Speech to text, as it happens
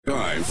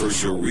time for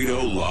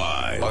Cerrito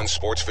Live on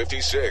Sports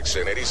 56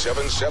 and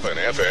 87.7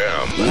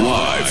 FM.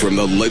 Live from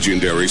the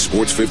legendary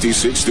Sports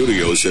 56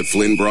 studios at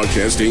Flynn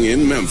Broadcasting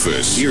in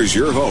Memphis. Here's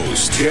your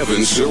host,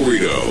 Kevin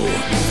Cerrito.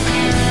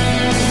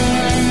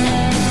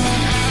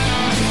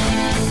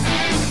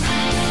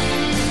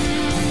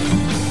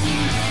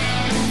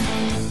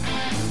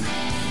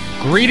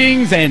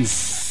 Greetings and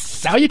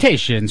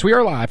salutations. We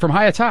are live from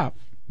high atop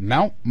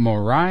Mount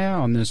Moriah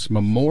on this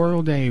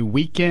Memorial Day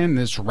weekend,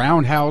 this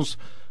Roundhouse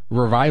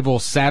Revival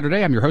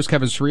Saturday. I'm your host,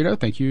 Kevin Cerrito.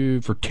 Thank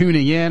you for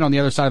tuning in. On the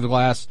other side of the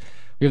glass,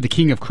 we have the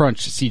King of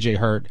Crunch, CJ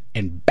Hurt,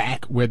 and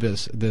back with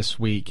us this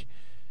week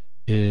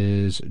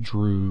is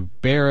Drew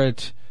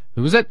Barrett,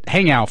 who was at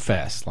Hangout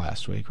Fest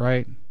last week,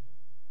 right?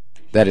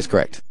 That is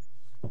correct.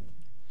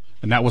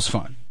 And that was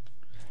fun.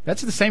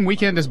 That's the same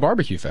weekend as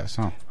Barbecue Fest,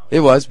 huh? It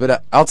was,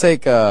 but I'll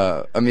take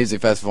a music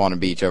festival on a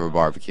beach over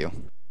barbecue.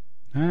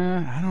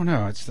 I don't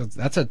know.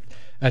 That's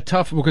a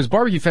tough, because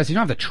Barbecue Fest, you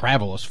don't have to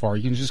travel as far.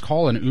 You can just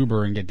call an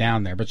Uber and get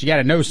down there, but you got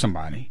to know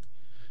somebody.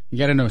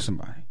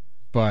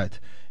 But,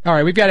 all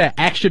right, we've got an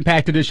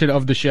action-packed edition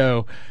of the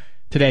show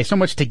today. So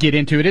much to get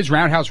into. It is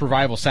Roundhouse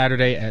Revival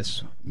Saturday,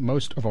 as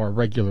most of our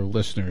regular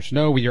listeners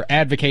know. We are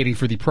advocating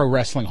for the Pro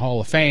Wrestling Hall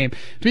of Fame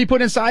to be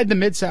put inside the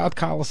Mid-South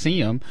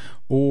Coliseum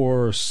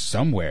or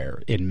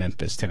somewhere in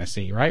Memphis,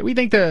 Tennessee, right? We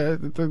think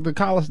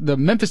the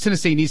Memphis,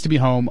 Tennessee needs to be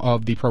home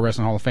of the Pro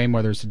Wrestling Hall of Fame,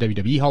 whether it's the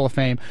WWE Hall of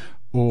Fame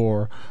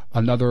or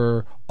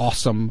another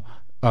awesome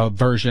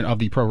version of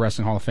the Pro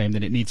Wrestling Hall of Fame.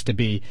 That it needs to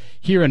be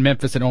here in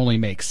Memphis. It only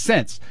makes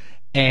sense.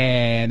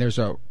 And there's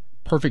a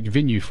perfect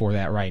venue for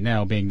that right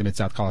now, being the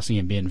Mid-South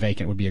Coliseum. Being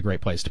vacant would be a great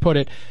place to put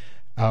it.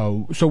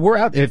 So we're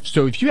out.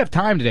 If you have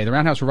time today, the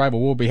Roundhouse Revival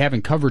will be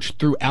having coverage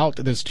throughout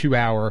this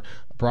 2-hour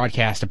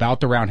broadcast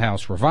about the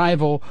Roundhouse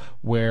Revival,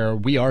 where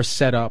we are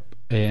set up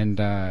and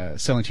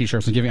selling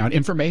T-shirts and giving out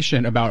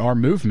information about our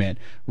movement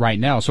right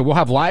now. So we'll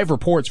have live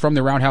reports from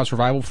the Roundhouse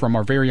Revival from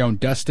our very own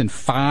Dustin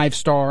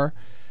 5-Star,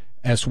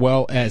 as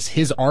well as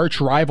his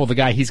arch rival, the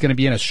guy he's going to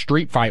be in a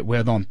street fight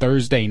with on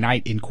Thursday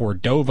night in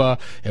Cordova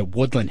at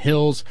Woodland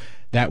Hills.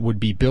 That would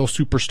be Bill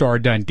Superstar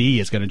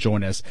Dundee is going to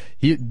join us.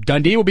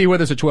 Dundee will be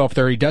with us at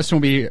 12:30. Dustin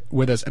will be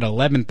with us at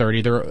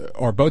 11:30. There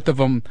are both of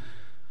them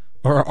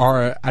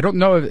are I don't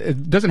know,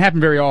 it doesn't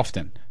happen very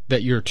often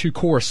that your two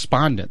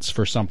correspondents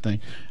for something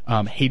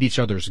hate each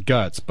other's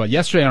guts. But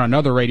yesterday on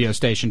another radio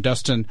station,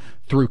 Dustin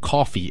threw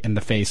coffee in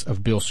the face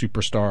of Bill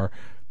Superstar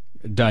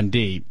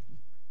Dundee,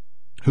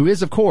 who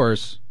is, of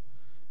course,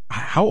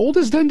 how old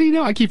is Dundee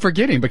now? I keep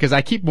forgetting because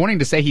I keep wanting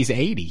to say he's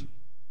 80.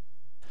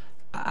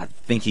 I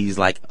think he's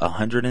like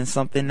 100 and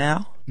something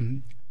now. Mm-hmm.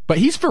 But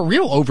he's for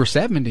real over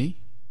 70.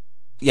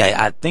 Yeah,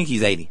 I think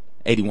he's 80,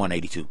 81,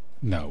 82.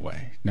 No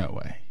way.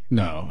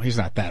 No, he's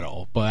not that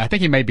old. But I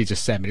think he may be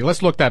just 70.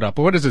 Let's look that up.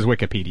 What does his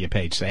Wikipedia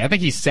page say? I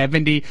think he's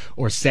 70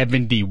 or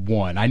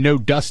 71. I know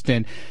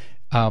Dustin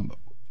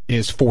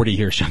is 40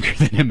 years younger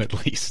than him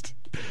at least.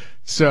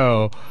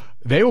 So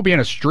they will be in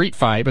a street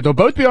fight, but they'll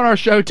both be on our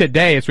show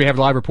today as we have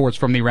live reports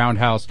from the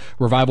Roundhouse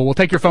Revival. We'll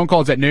take your phone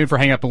calls at noon for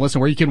Hang Up and Listen,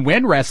 where you can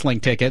win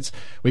wrestling tickets.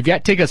 We've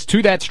got tickets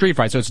to that street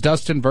fight. So it's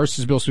Dustin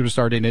versus Bill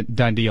Superstar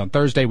Dundee on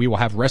Thursday. We will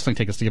have wrestling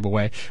tickets to give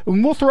away.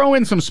 And we'll throw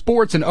in some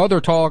sports and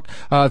other talk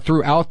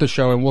throughout the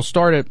show, and we'll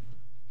start it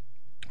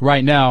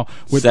right now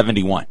with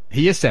 71.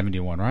 He is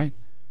 71, right?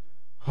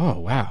 Oh,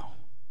 wow.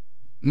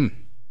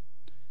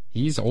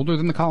 He's older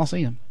than the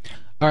Coliseum.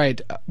 All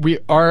right,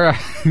 we'll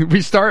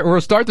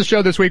start the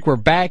show this week. We're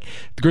back.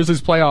 The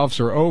Grizzlies playoffs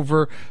are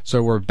over,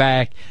 so we're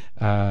back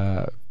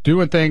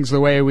doing things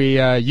the way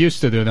we used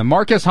to do them.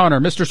 Marcus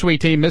Hunter, Mr.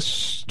 Sweet Tea,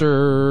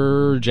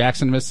 Mr.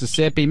 Jackson,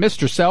 Mississippi,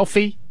 Mr.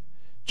 Selfie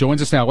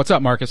joins us now. What's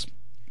up, Marcus?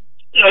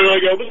 Yo,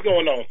 what's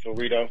going on,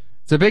 Cerrito?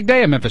 It's a big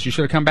day in Memphis. You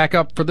should have come back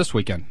up for this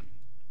weekend.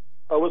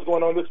 What's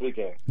going on this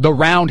weekend? The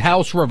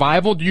Roundhouse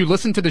Revival. Do you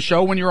listen to the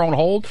show when you're on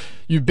hold?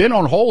 You've been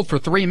on hold for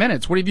 3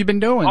 minutes. What have you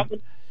been doing?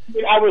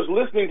 I was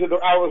listening to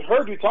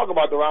heard you talk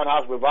about the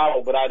Roundhouse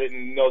Revival, but I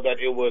didn't know that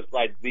it was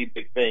like the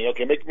big thing.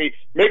 Okay, make me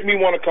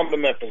want to come to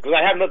Memphis because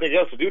I have nothing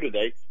else to do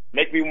today.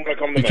 Make me want to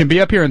come to Memphis. You can be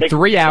up here in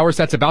 3 hours.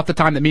 That's about the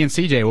time that me and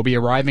CJ will be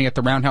arriving at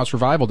the Roundhouse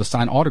Revival to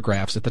sign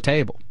autographs at the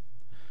table.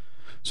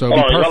 So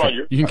it'll be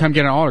perfect. You can come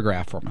get an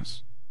autograph from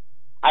us.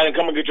 I didn't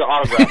come and get your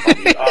autograph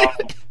from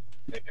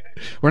you.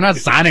 We're not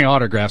signing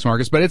autographs,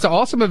 Marcus, but it's an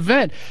awesome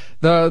event.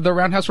 The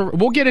Roundhouse.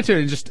 We'll get into it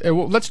in just.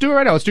 Let's do it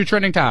right now. Let's do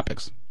trending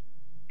topics.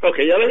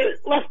 Okay, yeah,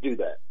 let's do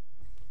that.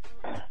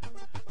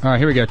 All right,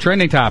 here we go.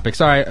 Trending topics.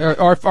 All right,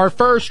 our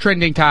first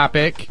trending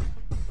topic.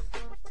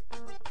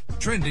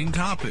 Trending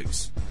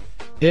topics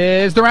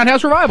is the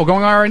Roundhouse Revival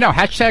going on right now.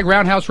 Hashtag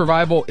Roundhouse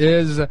Revival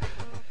is the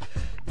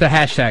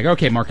hashtag.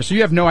 Okay, Marcus, so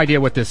you have no idea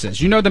what this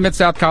is. You know the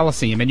Mid-South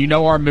Coliseum, and you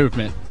know our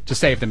movement to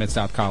save the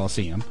Mid-South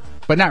Coliseum,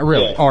 but not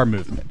really our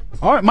movement.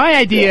 My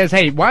idea is,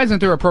 hey, why isn't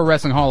there a Pro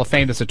Wrestling Hall of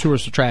Fame that's a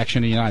tourist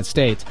attraction in the United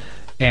States?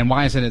 And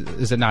why is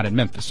it not in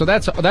Memphis? So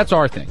that's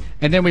our thing.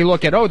 And then we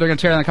look at, they're going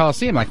to tear down the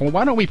Coliseum. Like, well,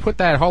 why don't we put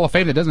that Hall of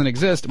Fame that doesn't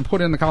exist and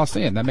put it in the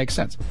Coliseum? That makes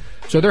sense.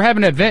 So they're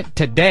having an event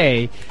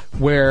today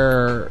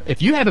where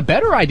if you have a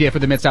better idea for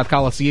the Mid-South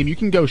Coliseum, you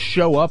can go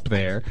show up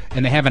there.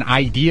 And they have an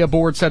idea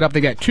board set up.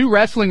 They got 2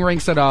 wrestling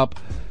rings set up.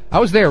 I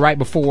was there right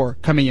before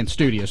coming in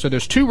studio. So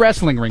there's 2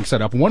 wrestling rings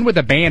set up, one with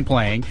a band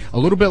playing. A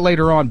little bit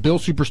later on, Bill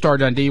Superstar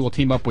Dundee will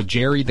team up with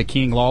Jerry the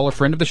King Lawler,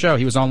 friend of the show.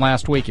 He was on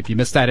last week. If you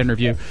missed that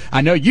interview,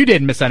 I know you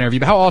didn't miss that interview,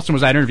 but how awesome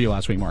was that interview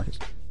last week, Marcus?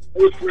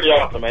 It was pretty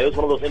awesome, man. It was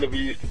one of those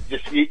interviews.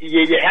 Just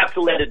you have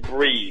to let it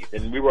breathe,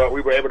 and we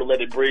were able to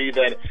let it breathe.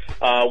 And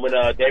when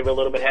David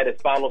Littleman had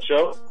his final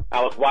show,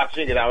 I was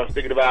watching and I was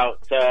thinking about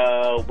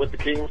what the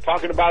King was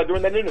talking about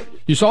during that interview.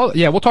 You saw,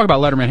 yeah. We'll talk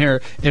about Letterman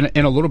here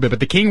in a little bit,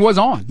 but the King was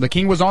on. The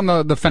King was on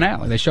the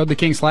finale. They showed the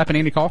King slapping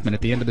Andy Kaufman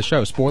at the end of the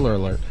show. Spoiler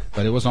alert,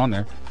 but it was on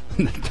there.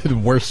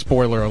 The worst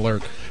spoiler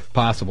alert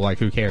possible. Like,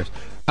 who cares?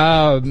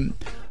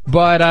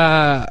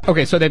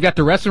 Okay, so they've got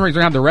the wrestling rings.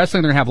 They're going to have the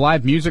wrestling. They're going to have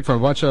live music from a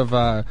bunch of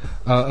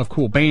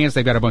cool bands.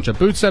 They've got a bunch of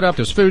booths set up.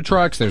 There's food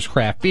trucks. There's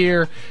craft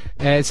beer.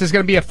 It's just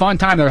going to be a fun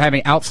time they're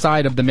having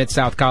outside of the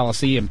Mid-South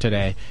Coliseum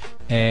today.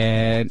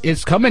 And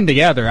it's coming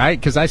together, right?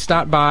 Because I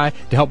stopped by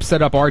to help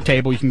set up our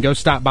table. You can go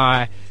stop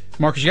by.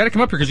 Marcus, you got to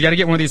come up here because you got to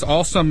get one of these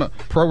awesome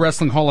Pro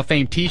Wrestling Hall of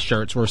Fame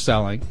T-shirts we're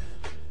selling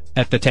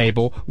at the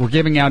table. We're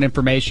giving out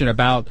information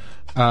about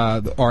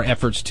our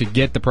efforts to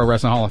get the Pro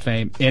Wrestling Hall of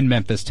Fame in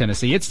Memphis,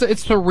 Tennessee. It's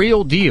the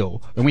real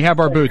deal, and we have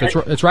our booth.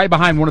 It's right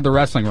behind one of the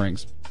wrestling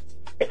rings.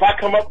 If I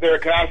come up there,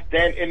 can I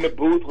stand in the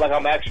booth like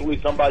I'm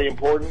actually somebody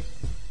important?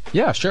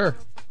 Yeah, sure.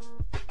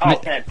 Oh,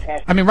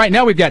 fantastic. I mean, right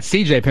now we've got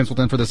CJ penciled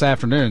in for this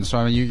afternoon, so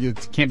I mean,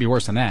 it can't be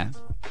worse than that.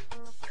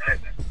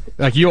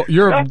 Like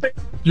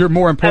you're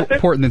more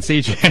important than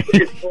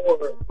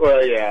CJ.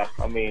 Well, yeah.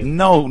 I mean,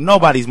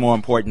 nobody's more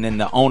important than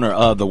the owner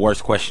of the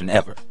worst question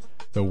ever.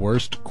 The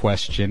worst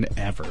question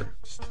ever.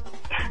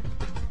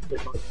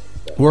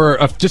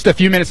 We're just a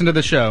few minutes into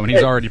the show, and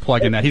he's already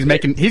plugging that. He's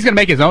going to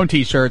make his own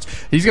T-shirts.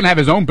 He's going to have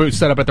his own booth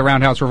set up at the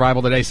Roundhouse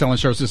Revival today, selling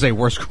shirts to say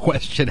 "Worst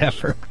question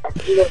ever."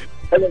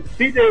 And then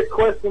CJ's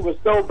question was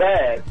so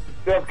bad,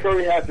 Steph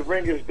Curry had to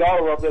bring his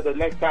daughter up there the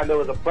next time there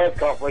was a press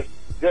conference,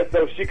 just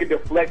so she could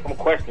deflect from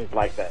questions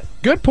like that.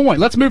 Good point.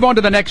 Let's move on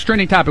to the next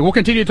trending topic. We'll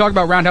continue to talk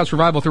about Roundhouse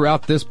Revival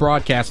throughout this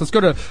broadcast. Let's go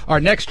to our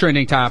next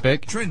trending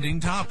topic. Trending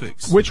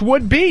topics. Which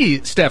would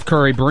be Steph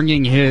Curry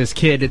bringing his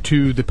kid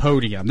to the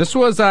podium. This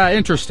was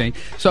interesting.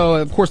 So,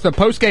 of course, the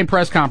post-game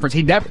press conference,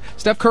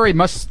 Steph Curry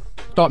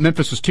thought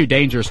Memphis was too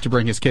dangerous to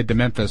bring his kid to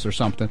Memphis or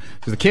something,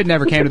 because the kid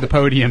never came to the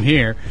podium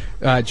here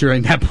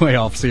during that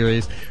playoff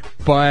series.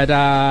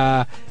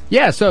 But,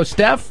 so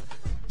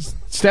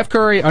Steph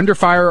Curry under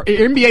fire,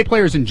 NBA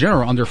players in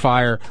general under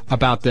fire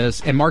about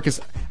this. And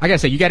Marcus, I gotta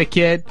say, you got a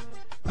kid.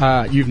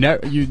 You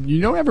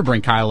don't ever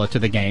bring Kyla to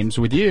the games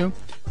with you.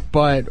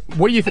 But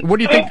what do you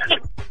think?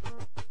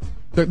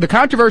 The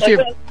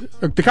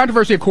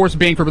controversy of course,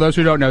 being, for those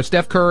who don't know,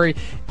 Steph Curry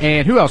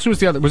and who else? Who was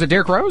the other? Was it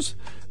Derrick Rose?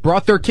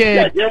 Brought their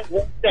kid. Yeah,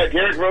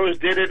 Derrick Rose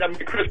did it. I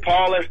mean, Chris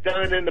Paul has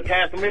done it in the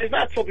past. I mean, it's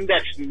not something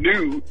that's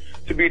new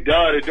to be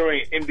done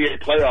during NBA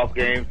playoff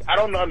games. I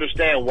don't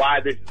understand why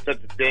this is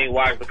such a thing,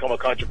 why it's become a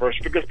controversy.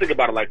 Because think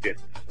about it like this.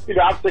 You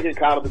know, I'm taking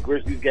Kyla to the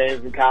Grizzlies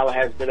games, and Kyla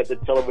has been at the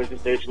television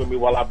station with me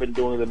while I've been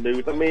doing the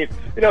news. I mean,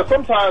 you know,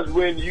 sometimes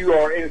when you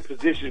are in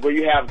positions where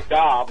you have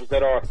jobs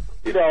that are,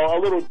 you know, a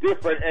little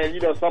different, and,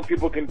 you know, some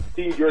people can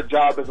see your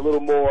job as a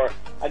little more,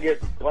 I guess,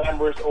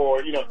 glamorous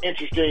or, you know,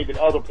 interesting than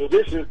other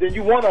positions, then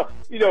you want to,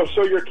 you know,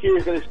 show your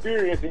kids that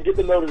experience and get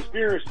to know the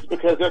experiences,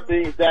 because they're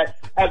things that,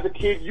 as a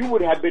kid, you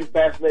would have been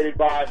fascinated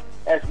by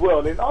as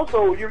well. And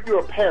also, you're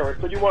a parent,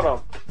 so you want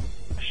to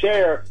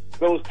share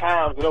those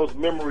times and those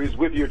memories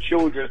with your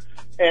children.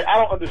 And I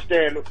don't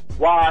understand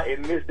why,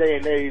 in this day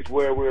and age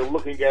where we're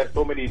looking at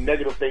so many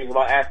negative things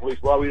about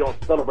athletes, why we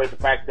don't celebrate the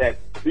fact that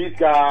these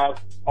guys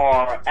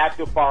are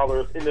active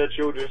fathers in their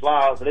children's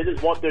lives, and they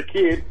just want their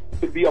kids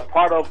to be a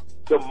part of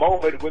the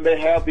moment when they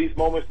have these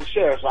moments to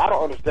share. So I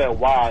don't understand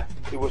why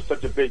it was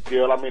such a big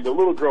deal. I mean, the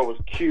little girl was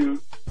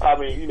cute. I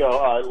mean, you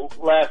know,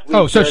 last week.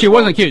 Oh, so she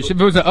wasn't cute. If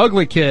it was an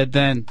ugly kid,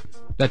 then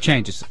that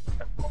changes.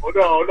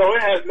 No,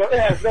 it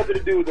has nothing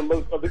to do with the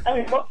look of the. I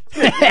mean,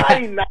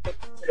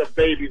 99% of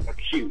babies are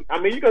cute. I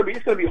mean,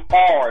 it's gonna be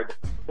hard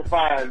to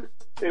find,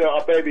 you know,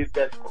 a baby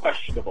that's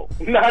questionable.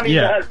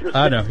 99%.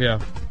 I know. Yeah.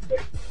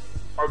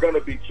 Are going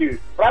to be cute.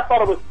 But I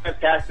thought it was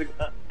fantastic.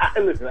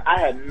 Listen, I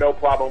had no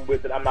problem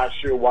with it. I'm not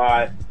sure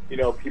why, you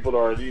know, people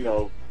are, you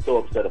know, so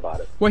upset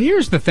about it. Well,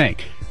 here's the thing.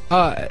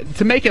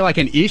 To make it like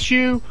an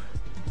issue,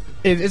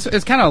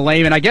 it's kind of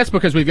lame, and I guess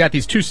because we've got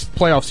these 2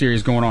 playoff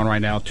series going on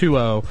right now,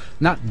 2-0,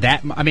 not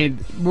that. I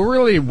mean, we're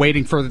really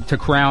waiting to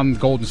crown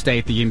Golden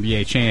State the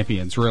NBA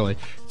champions, really.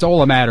 It's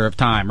all a matter of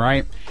time,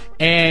 right?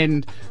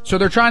 And so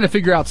they're trying to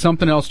figure out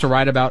something else to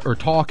write about or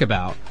talk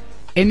about.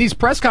 in these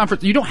press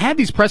conferences, you don't have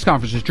these press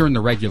conferences during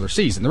the regular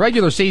season. The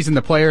regular season,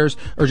 the players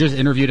are just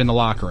interviewed in the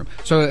locker room.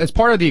 So as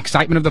part of the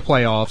excitement of the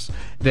playoffs,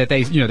 that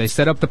they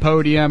set up the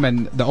podium,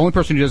 and the only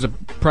person who does a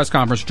press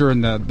conference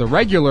during the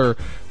regular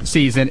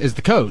season is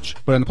the coach.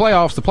 But in the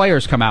playoffs, the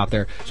players come out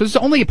there. So it's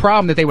only a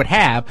problem that they would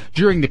have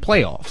during the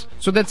playoffs.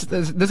 So that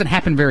doesn't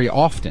happen very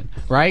often,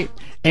 right?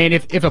 And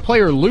if a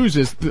player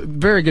loses,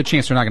 very good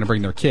chance they're not going to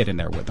bring their kid in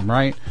there with them,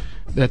 right?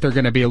 That they're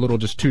going to be a little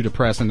just too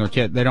depressed, and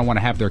they don't want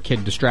to have their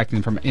kid distracting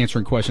them from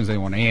answering questions they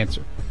want to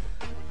answer.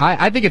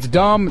 I think it's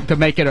dumb to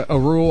make it a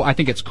rule. I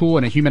think it's cool,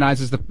 and it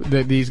humanizes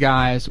these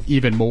guys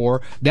even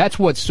more. That's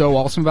what's so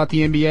awesome about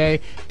the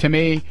NBA to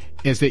me,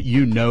 is that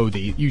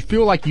you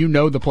feel like you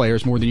know the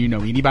players more than you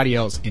know anybody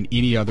else in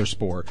any other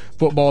sport.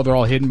 Football, they're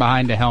all hidden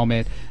behind a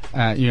helmet.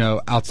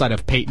 Outside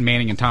of Peyton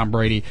Manning and Tom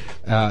Brady,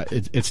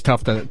 it's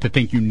tough to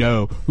think you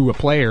know who a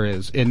player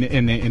is in the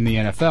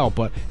NFL.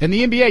 But in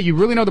the NBA, you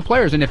really know the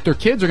players, and if their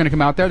kids are going to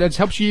come out there, that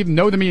helps you even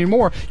know them even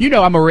more.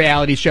 I'm a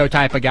reality show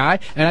type of guy,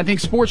 and I think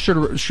sports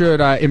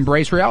should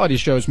embrace reality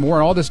shows more.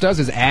 And all this does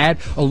is add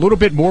a little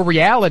bit more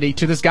reality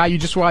to this guy you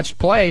just watched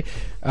play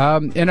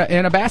in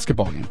a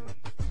basketball game.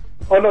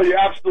 Oh, no, you're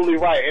absolutely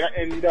right.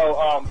 And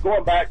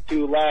going back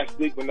to last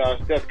week when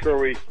Steph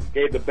Curry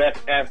gave the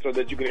best answer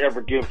that you could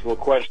ever give to a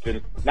question,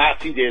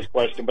 not CJ's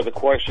question, but the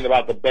question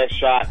about the best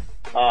shot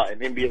in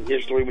NBA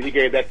history, when he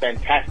gave that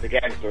fantastic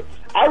answer.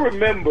 I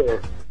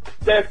remember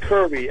Steph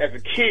Curry as a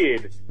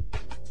kid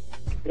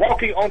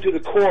walking onto the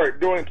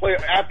court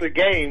after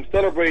games,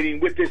 celebrating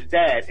with his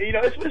dad. And,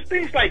 it's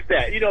things like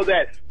that.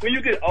 That when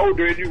you get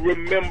older and you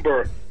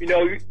remember,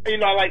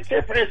 like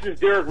say for instance,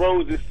 Derrick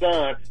Rose's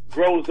son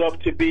grows up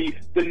to be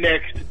the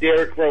next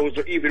Derrick Rose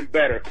or even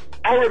better.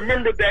 I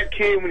remember that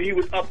kid when he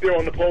was up there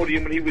on the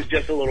podium when he was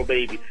just a little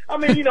baby. I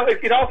mean,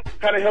 it also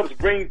kind of helps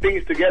bring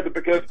things together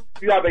because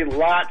you have a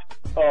lot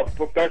of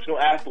professional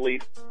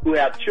athletes who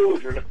have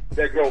children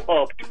that grow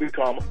up to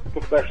become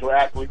professional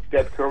athletes.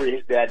 Steph Curry,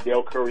 his dad,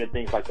 Dale Curry, and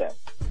things like that.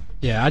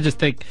 Yeah, I just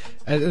think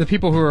the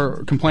people who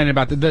are complaining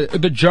about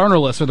the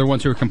journalists are the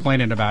ones who are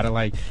complaining about it.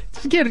 Like,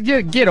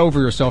 get over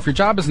yourself. Your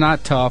job is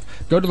not tough.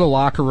 Go to the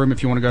locker room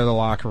if you want to go to the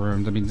locker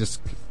rooms. I mean, just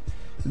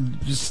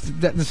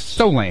that's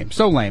so lame,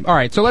 so lame. All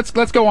right, so let's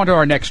go on to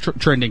our next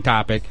trending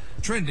topic.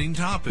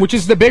 Which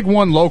is the big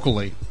one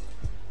locally,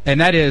 and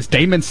that is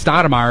Damon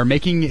Stoudamire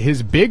making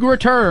his big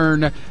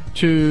return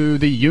to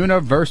the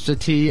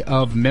University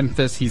of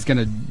Memphis. He's going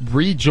to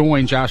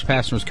rejoin Josh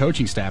Pastner's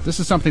coaching staff. This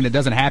is something that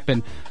doesn't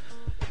happen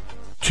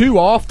too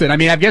often. I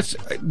mean, I guess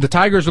the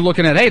Tigers are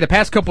looking at, hey, the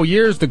past couple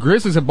years, the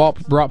Grizzlies have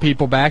brought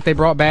people back. They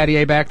brought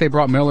Battier back. They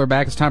brought Miller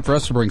back. It's time for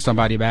us to bring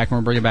somebody back, and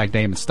we're bringing back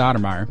Damon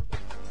Stoudamire.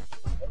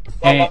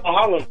 Lionel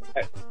Hollins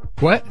back.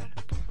 What?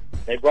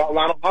 They brought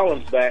Lionel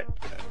Hollins back.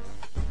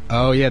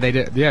 Oh, yeah, they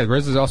did. Yeah, the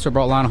Grizzlies also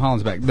brought Lionel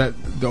Hollins back. The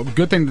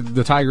good thing that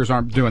the Tigers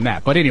aren't doing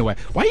that. But anyway,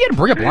 why you got to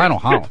bring up Lionel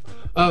Hollins?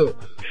 Oh.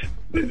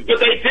 But they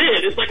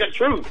did. It's like a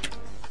truth.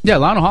 Yeah,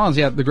 Lionel Hollins.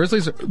 Yeah, the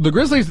Grizzlies.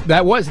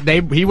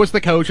 He was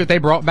the coach that they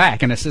brought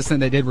back, an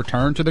assistant they did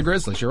return to the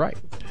Grizzlies. You're right.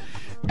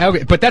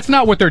 Okay, but that's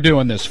not what they're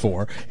doing this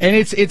for, and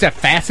it's a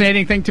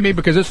fascinating thing to me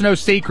because it's no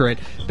secret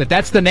that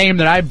that's the name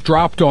that I've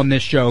dropped on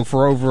this show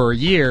for over a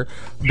year.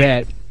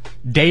 That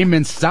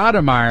Damon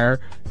Stoudamire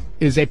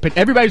is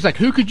everybody's like,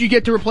 who could you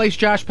get to replace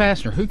Josh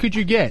Pastner? Who could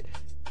you get?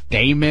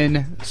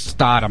 Damon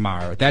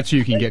Stoudamire. That's who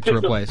you can get to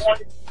replace.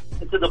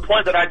 To the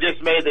point that I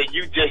just made that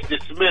you just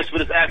dismissed, but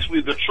it's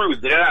actually the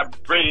truth. They're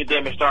not bringing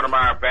Damon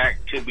Stoudamire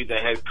back to be the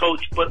head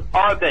coach, but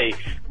are they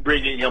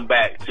bringing him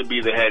back to be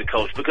the head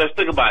coach? Because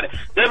think about it,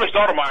 Damon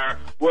Stoudamire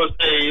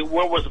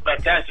was a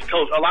fantastic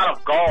coach. A lot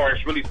of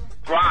guards really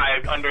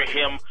thrived under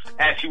him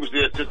as he was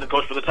the assistant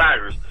coach for the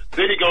Tigers.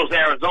 Then he goes to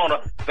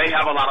Arizona. They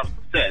have a lot of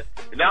success.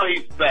 And now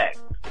he's back.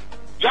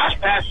 Josh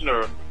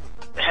Pastner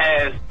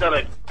has done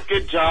a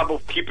good job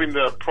of keeping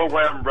the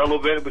program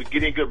relevant with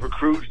getting good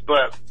recruits,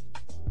 but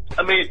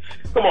I mean,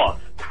 come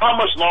on. How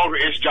much longer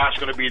is Josh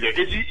going to be there?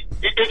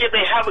 If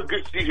they have a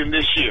good season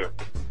this year,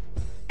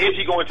 is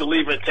he going to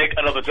leave and take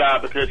another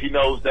job because he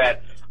knows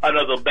that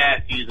another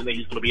bad season that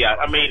he's going to be out?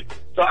 I mean,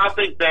 so I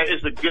think that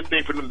it's a good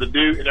thing for them to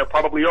do, and they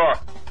probably are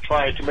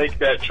trying to make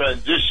that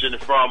transition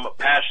from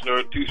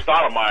Pastner to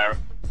Stoudamire.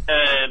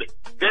 And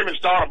Damon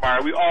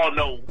Stoudamire, we all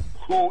know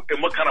who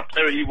and what kind of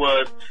player he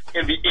was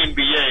in the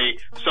NBA,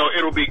 so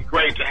it'll be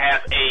great to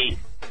have a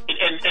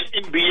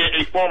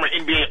former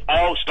NBA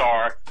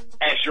All-Star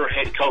as your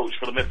head coach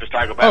for the Memphis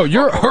Tigers. Oh,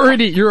 you're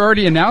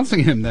already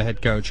announcing him the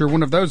head coach. You're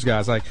one of those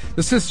guys. Like,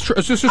 this is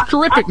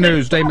terrific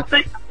news, Damon.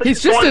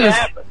 He's just going to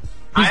happen.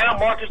 I am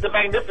Marcus the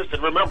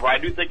Magnificent. Remember, I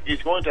do think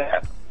he's going to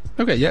happen.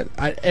 Okay, yeah,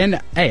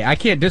 I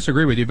can't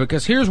disagree with you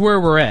because here's where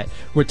we're at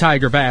with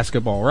Tiger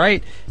basketball,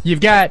 right?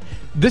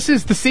 This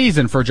is the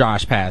season for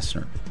Josh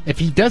Pastner. If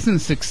he doesn't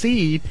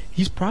succeed,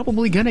 he's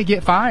probably going to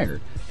get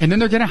fired. And then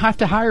they're going to have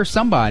to hire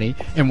somebody.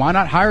 And why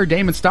not hire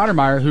Damon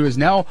Stoudamire, who is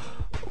now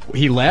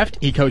He left.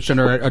 He coached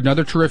under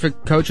another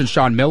terrific coach in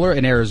Sean Miller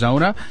in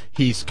Arizona.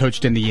 He's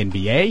coached in the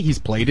NBA. He's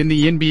played in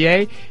the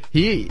NBA.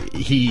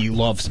 He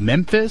loves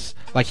Memphis.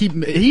 Like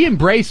he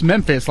embraced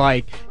Memphis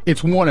like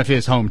it's one of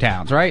his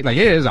hometowns, right? Like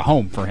it is a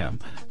home for him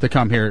to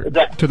come here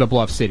to the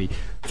Bluff City.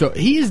 So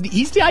he's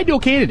the ideal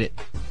candidate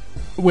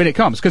when it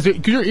comes, because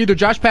either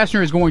Josh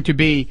Pastner is going to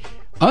be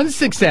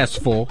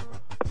unsuccessful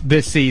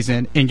this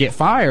season and get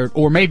fired,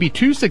 or maybe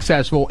too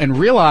successful and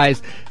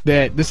realize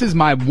that this is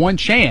my one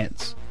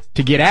chance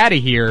to get out of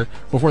here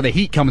before the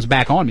heat comes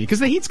back on me, because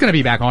the heat's going to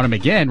be back on him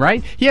again,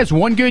 right? He has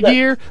one good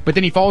year, but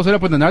then he follows it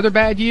up with another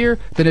bad year.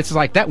 Then it's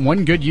like that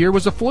one good year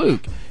was a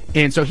fluke,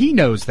 and so he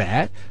knows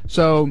that.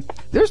 So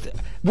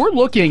we're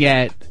looking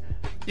at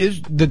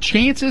is the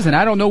chances, and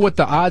I don't know what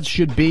the odds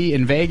should be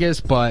in Vegas,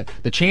 but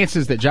the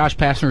chances that Josh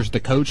Pastner is the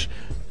coach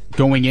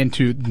going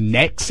into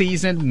next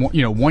season,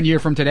 1 year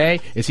from today,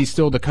 is he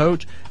still the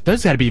coach?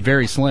 Those got to be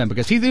very slim,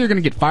 because he's either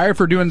going to get fired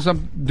for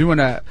doing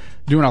a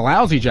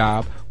lousy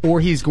job, or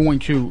he's going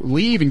to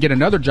leave and get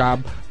another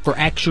job for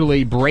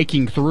actually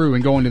breaking through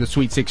and going to the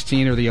Sweet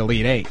 16 or the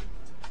Elite 8.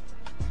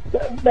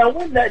 Now,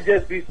 wouldn't that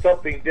just be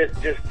something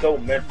just so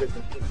Memphis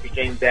and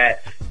interesting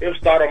that if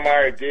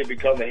Stoudamire did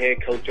become the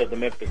head coach of the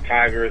Memphis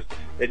Tigers,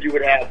 that you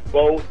would have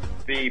both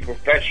the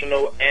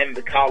professional and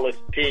the college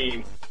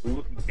team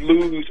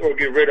lose or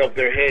get rid of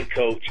their head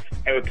coach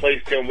and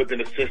replace him with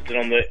an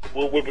assistant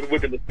with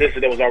an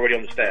assistant that was already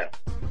on the staff?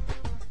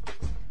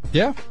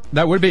 Yeah,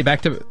 that would be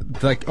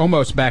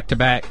almost back to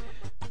back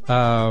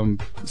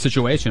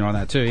situation on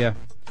that too. Yeah,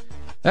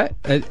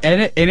 and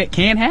it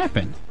can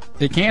happen.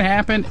 It can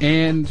happen,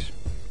 and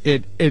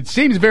it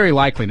seems very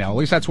likely now. At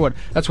least that's what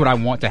I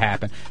want to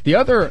happen. The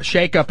other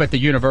shakeup at the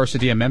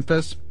University of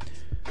Memphis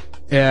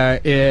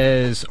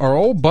is our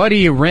old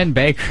buddy Ren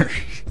Baker.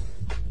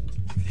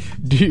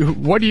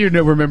 What do you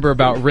remember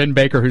about Ren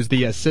Baker, who's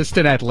the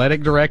assistant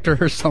athletic director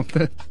or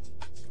something?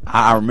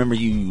 I remember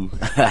you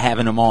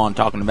having him on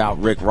talking about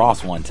Rick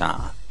Ross one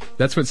time.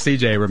 That's what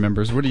CJ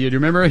remembers. Do you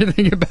remember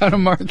anything about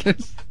him,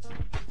 Marcus?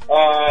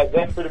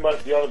 That's pretty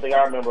much the only thing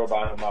I remember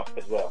about him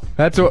as well.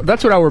 That's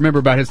what I remember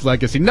about his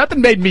legacy.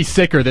 Nothing made me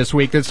sicker this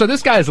week. So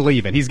this guy's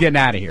leaving. He's getting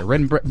out of here.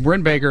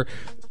 Ren Baker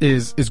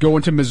is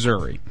going to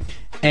Missouri.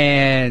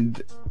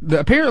 And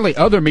apparently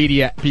other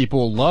media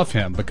people love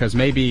him because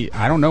maybe,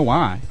 I don't know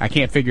why. I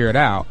can't figure it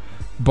out.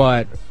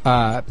 But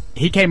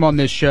he came on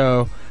this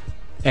show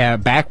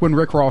back when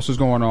Rick Ross was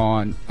going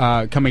on,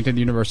 coming to the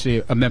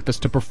University of Memphis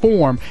to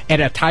perform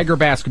at a Tiger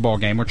basketball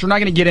game, which we're not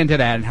going to get into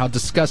that and how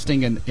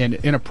disgusting and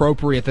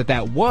inappropriate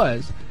that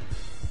was.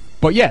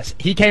 But yes,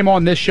 he came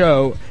on this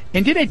show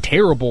and did a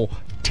terrible,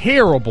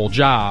 terrible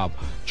job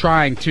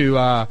trying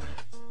to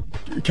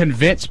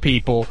convince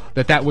people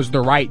that was the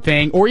right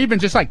thing, or even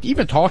just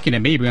even talking to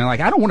me, being like,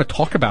 I don't want to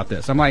talk about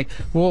this. I'm like,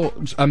 well,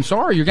 I'm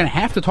sorry, you're going to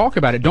have to talk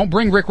about it. Don't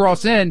bring Rick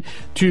Ross in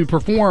to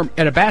perform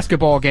at a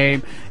basketball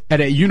game at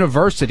a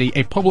university,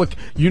 a public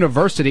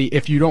university,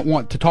 if you don't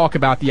want to talk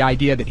about the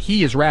idea that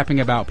he is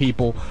rapping about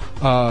people.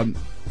 We're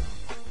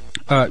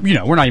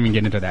not even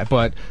getting into that,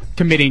 but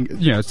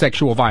committing,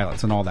 sexual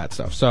violence and all that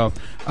stuff. So,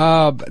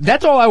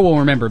 that's all I will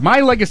remember. My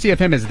legacy of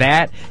him is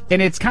that,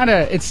 and it's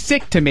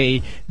sick to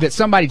me that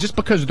somebody, just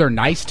because they're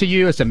nice to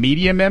you as a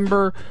media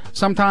member,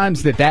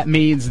 sometimes that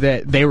means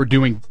that they were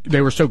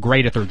so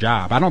great at their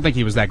job. I don't think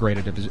he was that great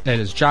at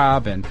his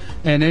job, and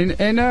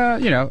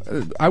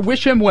I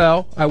wish him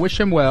well.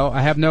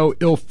 I have no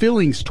ill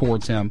feelings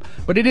towards him,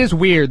 but it is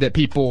weird that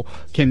people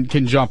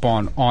can jump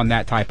on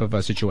that type of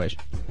a situation.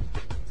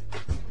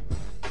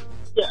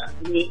 Yeah,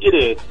 I mean, it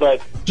is,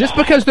 but just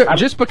because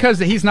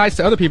he's nice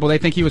to other people, they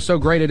think he was so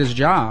great at his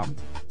job.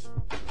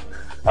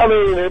 I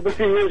mean, but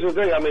see, here's the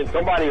thing. I mean,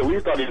 somebody at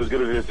least thought he was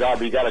good at his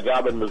job. He got a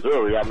job in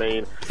Missouri. I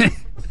mean,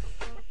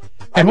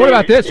 what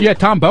about this? Yeah,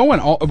 Tom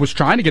Bowen was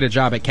trying to get a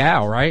job at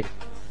Cal, right?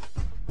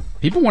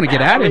 People want to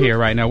get out of here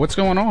right now. What's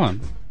going on?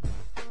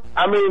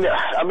 I mean,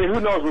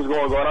 who knows what's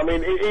going on? I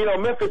mean,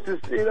 Memphis is,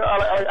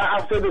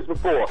 I've said this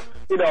before.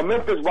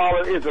 Memphis, while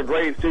it is a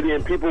great city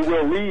and people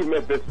will leave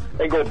Memphis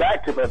and go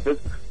back to Memphis,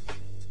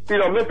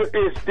 Memphis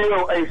is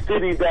still a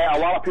city that a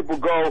lot of people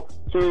go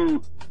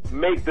to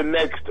make the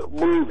next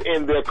move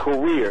in their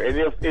career. And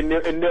if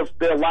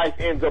their life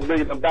ends up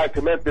bringing them back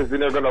to Memphis, then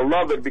they're going to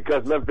love it,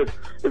 because Memphis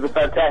is a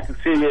fantastic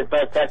city and a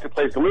fantastic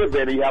place to live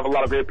there. You have a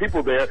lot of great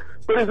people there,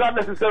 but it's not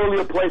necessarily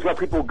a place where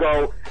people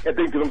go and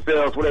think to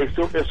themselves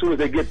as soon as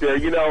they get there,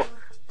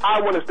 I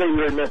want to stay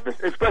here in Memphis,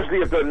 especially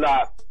if they're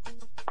not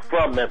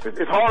from Memphis.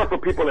 It's harder for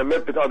people in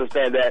Memphis to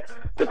understand that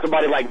than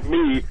somebody like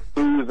me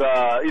who's,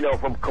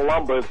 from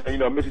Columbus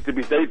and,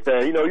 Mississippi State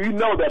fan. You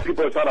know that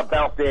people are trying to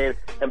bounce in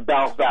and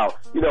bounce out,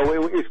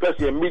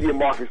 especially in media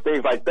markets,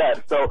 things like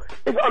that. So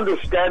it's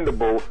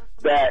understandable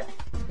that,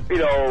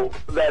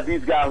 that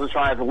these guys are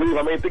trying to leave.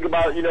 I mean, think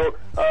about,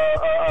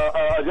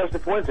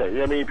 Justin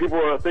Fuente. I mean, people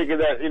are thinking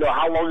that,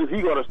 how long is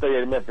he going to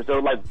stay in Memphis?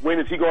 So, when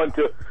is he going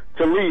to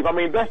leave? I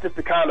mean, that's just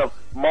the kind of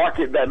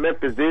market that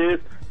Memphis is.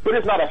 but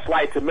it's not a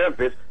slight to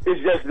Memphis.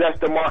 It's just that's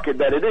the market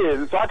that it is.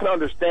 And so I can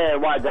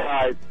understand why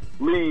guys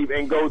leave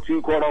and go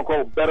to quote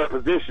unquote better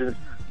positions.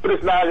 But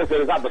it's not, like I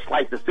said, it's not the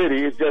slight to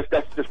city. It's just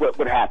that's just what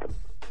would happen.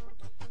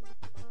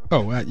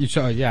 Oh, I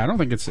don't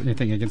think it's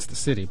anything against the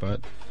city,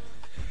 but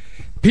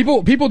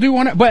people do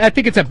want to. But I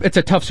think it's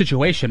a tough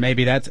situation.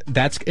 Maybe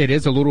it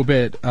is a little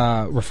bit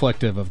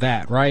reflective of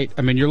that, right?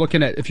 I mean, you're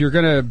looking at if you're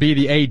going to be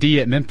the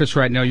AD at Memphis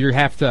right now, you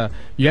have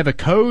a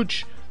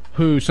coach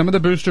who some of the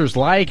boosters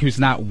like, who's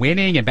not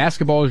winning, and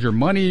basketball is your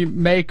money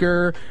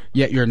maker,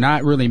 yet you're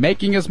not really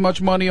making as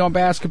much money on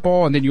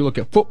basketball. And then you look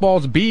at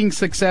football's being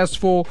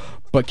successful,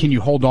 but can you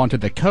hold on to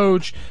the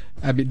coach?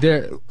 I mean,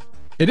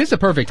 it is a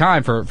perfect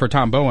time for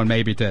Tom Bowen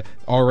maybe to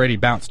already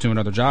bounce to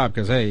another job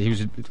because, hey,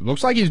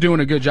 looks like he's doing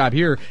a good job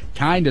here,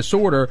 kind of,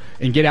 sort of,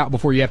 and get out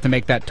before you have to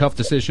make that tough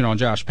decision on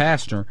Josh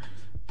Pastner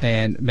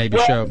and maybe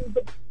show.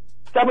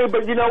 I mean,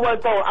 but you know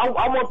what, though?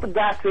 I want the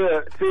guy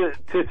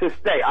to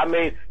stay. I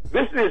mean,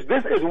 this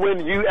is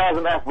when you, as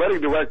an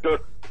athletic director,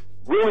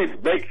 really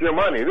make your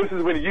money. This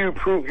is when you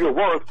prove your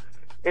worth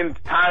in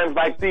times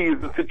like these,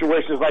 in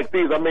situations like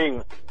these. I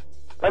mean,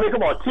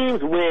 come on,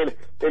 teams win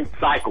in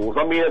cycles.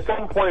 I mean, at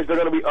some points they're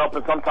going to be up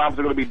and sometimes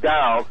they're going to be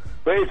down.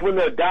 But it's when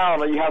they're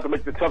down and you have to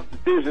make the tough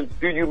decisions.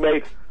 Do you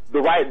make the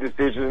right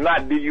decision,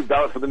 not do you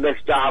bounce for the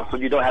next job so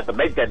you don't have to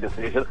make that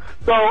decision?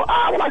 So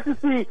I would like to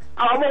see,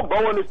 I want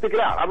Bowen to stick it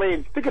out. I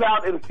mean, stick it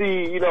out and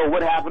see,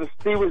 what happens,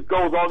 see what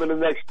goes on in the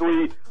next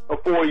 3 or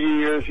 4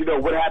 years,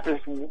 what happens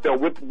with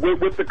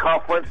the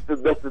conference,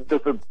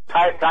 the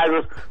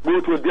Tigers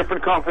move to a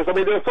different conference. I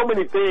mean, there's so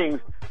many things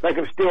that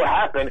can still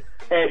happen,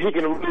 and he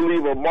can really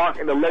leave a mark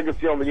and a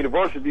legacy on the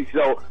university,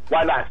 so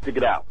why not stick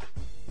it out?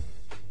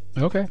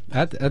 Okay,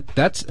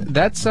 that's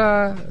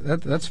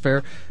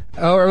fair.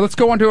 Let's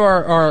go on to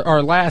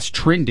our last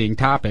trending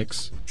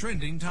topics.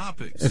 Trending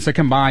topics. It's a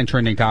combined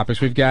trending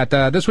topics. We've got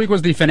this week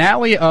was the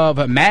finale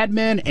of Mad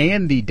Men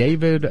and the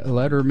David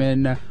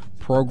Letterman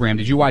program.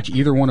 Did you watch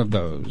either one of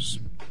those?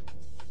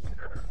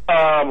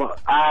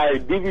 I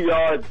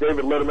DVR'd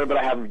David Letterman, but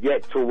I have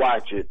yet to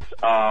watch it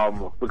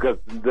because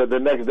the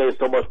next day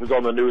so much was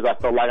on the news. I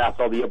felt like I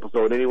saw the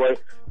episode anyway,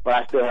 but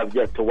I still have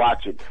yet to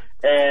watch it.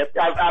 And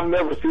I've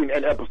never seen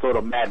an episode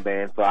of Mad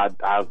Men, so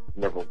I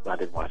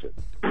didn't watch it.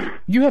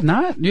 You have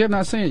not? You have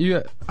not seen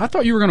it? I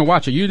thought you were going to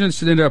watch it. You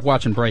just ended up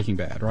watching Breaking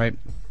Bad, right?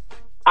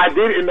 I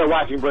did end up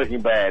watching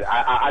Breaking Bad.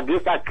 I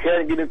guess I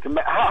can't get into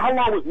how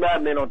long was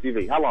Mad Men on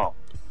TV? How long?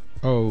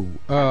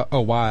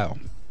 A while.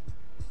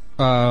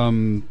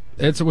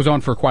 It was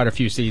on for quite a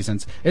few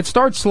seasons. It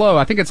starts slow.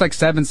 I think it's like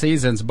 7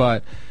 seasons,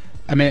 but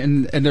I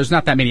mean, and there's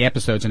not that many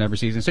episodes in every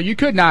season, so you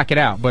could knock it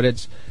out. But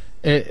it's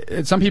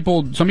some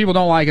people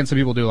don't like it, and some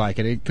people do like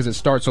it because it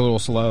starts a little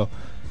slow,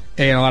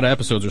 and a lot of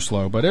episodes are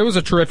slow. But it was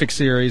a terrific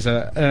series,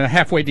 a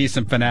halfway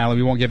decent finale.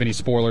 We won't give any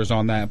spoilers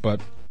on that,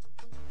 but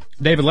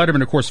David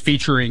Letterman, of course,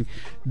 featuring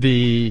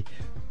the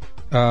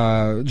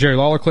Jerry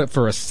Lawler clip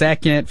for a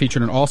second,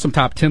 featured an awesome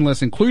top 10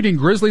 list, including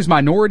Grizzlies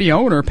minority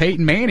owner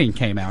Peyton Manning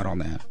came out on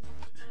that.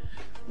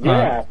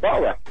 Yeah, I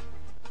saw that.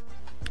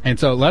 And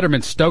so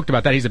Letterman's stoked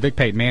about that. He's a big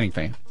Peyton Manning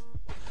fan.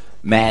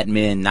 Mad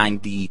Men,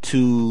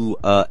 92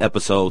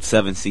 episodes,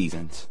 7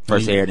 seasons.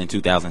 First aired in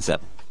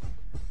 2007.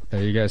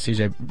 There you go,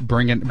 CJ,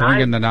 bringing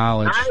the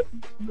knowledge.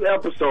 9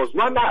 episodes.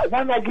 Why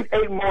not get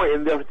 8 more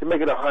in there to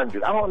make it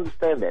 100? I don't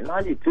understand that.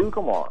 92,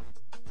 come on.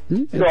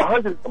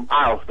 100 is a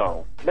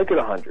milestone. Make it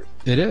 100.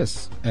 It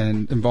is,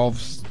 and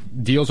involves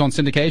deals on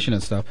syndication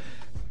and stuff.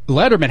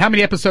 Letterman, how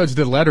many episodes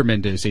did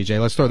Letterman do, CJ?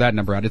 Let's throw that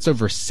number out. It's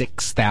over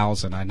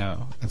 6,000, I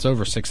know. It's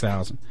over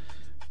 6,000.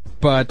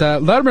 But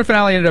Letterman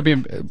finale ended up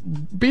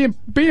being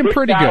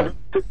pretty good.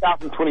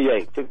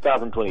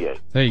 6,028.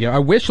 There you go. I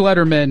wish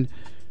Letterman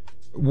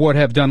would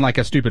have done like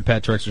a stupid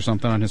pet tricks or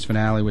something on his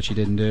finale, which he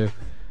didn't do.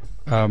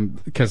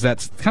 Because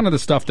that's kind of the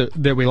stuff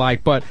that we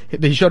like. But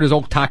he showed his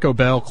old Taco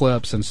Bell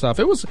clips and stuff.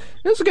 It was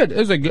good. It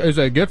was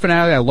a good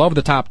finale. I love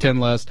the top 10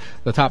 list.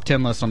 The top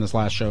 10 list on this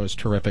last show is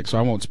terrific. So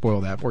I won't spoil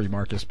that for you,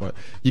 Marcus. But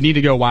you need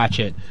to go watch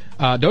it.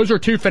 Those are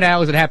 2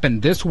 finales that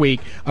happened this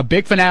week. A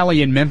big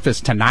finale in Memphis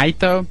tonight,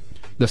 though.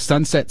 The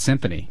Sunset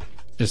Symphony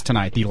is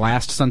tonight. The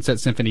last Sunset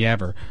Symphony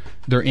ever.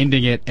 They're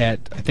ending it at,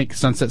 I think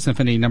Sunset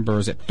Symphony number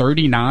is at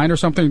 39 or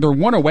something. They're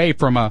one away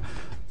from a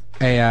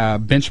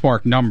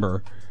benchmark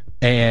number.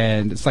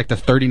 And it's like the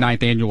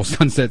 39th annual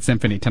Sunset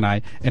Symphony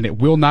tonight, and it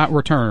will not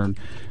return.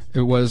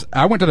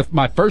 I went to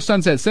my first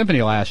Sunset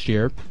Symphony last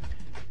year,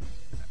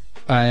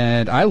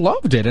 and I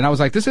loved it. And I was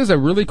like, this is a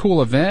really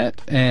cool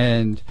event,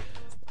 and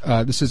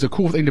this is a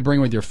cool thing to bring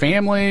with your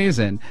families,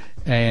 and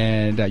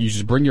you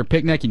just bring your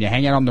picnic and you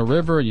hang out on the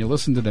river and you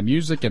listen to the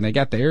music, and they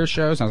got the air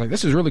shows. And I was like,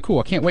 this is really cool.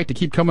 I can't wait to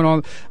keep coming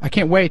on. I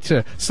can't wait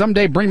to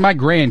someday bring my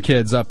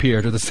grandkids up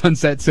here to the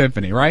Sunset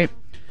Symphony, right?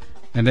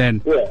 And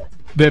then... Yeah.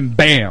 Then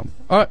bam.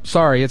 Oh,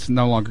 sorry, it's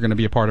no longer going to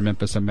be a part of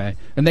Memphis in May.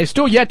 And they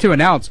still yet to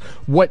announce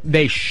what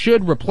they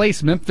should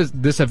replace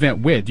this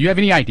event with. Do you have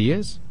any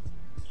ideas?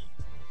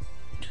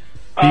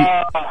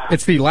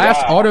 It's the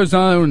last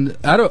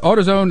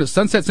AutoZone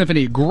Sunset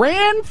Symphony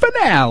grand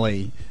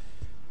finale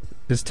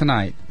is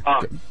tonight.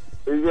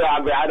 Yeah,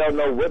 I mean, I don't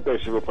know what they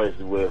should replace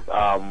it with.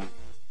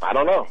 I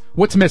don't know.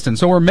 What's missing?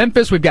 So we're in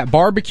Memphis. We've got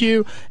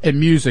barbecue and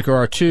music are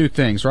our two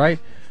things, right?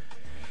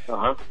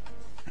 Uh-huh.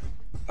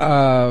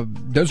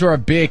 Those are our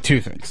big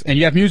two things. And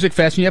you have Music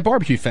Fest and you have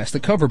Barbecue Fest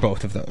that cover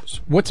both of those.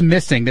 What's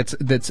missing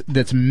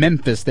that's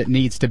Memphis that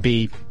needs to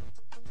be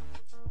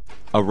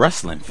A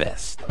wrestling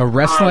fest. a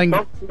wrestling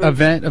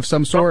event of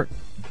some sort?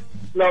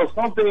 No,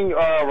 something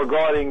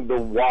regarding the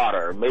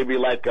water. Maybe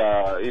like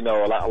something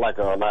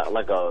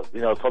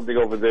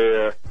over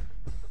there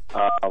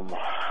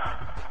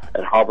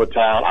at Harbor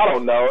Town. I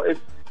don't know. It's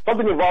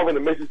something involving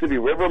the Mississippi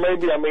River,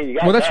 maybe. I mean, you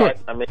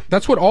got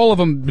that's what all of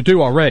them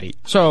do already.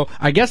 So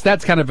I guess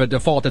that's kind of a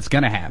default that's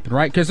going to happen,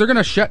 right? Because they're going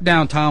to shut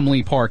down Tom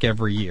Lee Park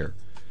every year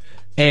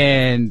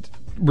and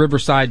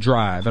Riverside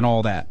Drive and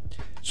all that.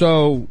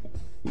 So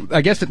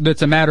I guess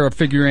it's a matter of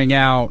figuring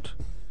out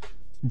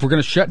if we're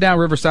going to shut down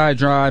Riverside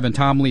Drive and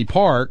Tom Lee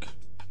Park,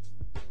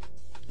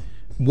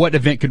 what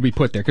event could we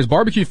put there? Because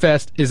Barbecue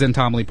Fest is in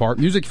Tom Lee Park.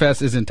 Music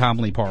Fest is in Tom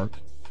Lee Park.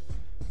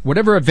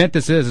 Whatever event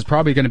this is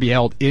probably going to be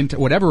held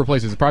whatever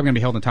replaces is probably going to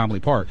be held in Tom Lee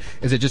Park.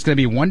 Is it just going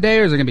to be 1 day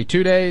or is it going to be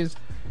 2 days?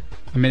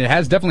 I mean, it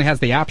definitely has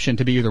the option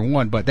to be either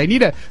one, but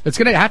it's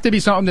going to have to be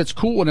something that's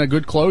cool and a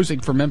good closing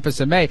for Memphis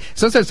in May.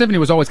 Sunset Symphony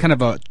was always kind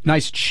of a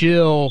nice,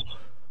 chill,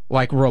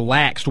 like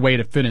relaxed way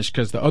to finish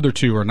because the other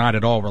two are not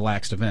at all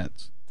relaxed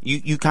events.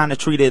 You kind of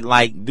treat it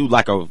like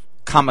a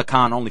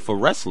Comic-Con only for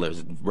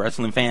wrestlers.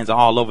 Wrestling fans are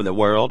all over the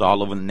world,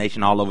 all over the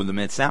nation, all over the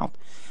Mid-South.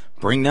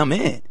 Bring them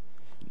in.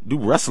 Do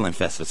Wrestling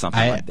Fest or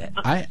something like that.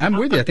 I'm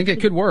with you. I think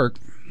it could work.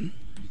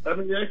 I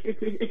mean,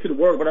 it could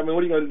work, but I mean,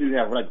 what are you going to do?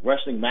 Have like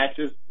wrestling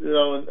matches? You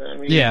know, I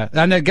mean, yeah,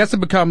 and I guess it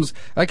becomes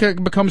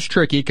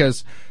tricky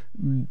because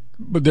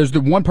there's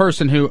the one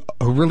person who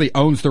really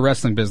owns the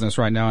wrestling business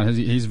right now, and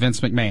he's Vince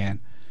McMahon,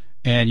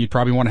 and you'd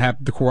probably want to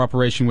have the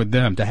cooperation with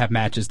them to have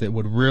matches that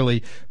would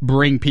really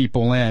bring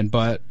people in.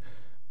 But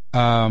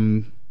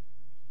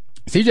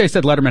CJ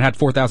said Letterman had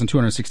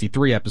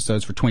 4,263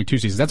 episodes for 22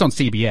 seasons. That's on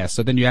CBS.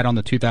 So then you add on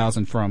the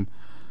 2,000 from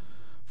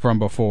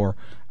before.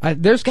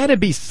 There's got to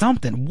be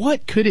something.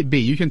 What could it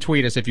be? You can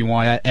tweet us if you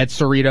want at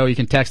Cerrito. You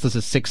can text us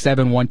at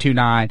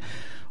 67129.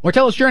 Or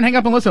tell us you're and hang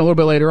up and listen a little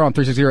bit later on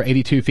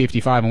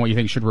 360-8255 on what you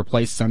think should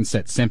replace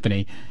Sunset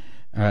Symphony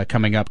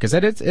coming up. Because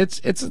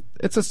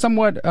it's a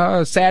somewhat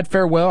sad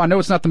farewell. I know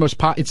it's not the most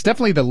it's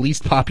definitely the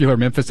least popular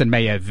Memphis in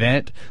May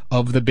event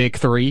of the big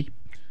three.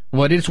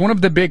 Well, it's one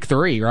of the big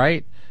three,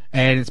 right?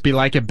 And it'd be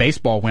like if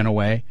baseball went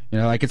away. You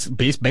know, like it's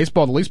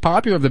baseball the least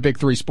popular of the big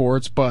three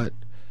sports, but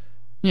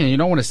you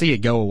don't want to see it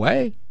go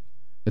away.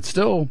 It's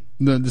still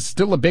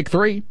a big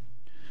three.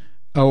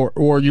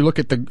 Or you look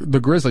at the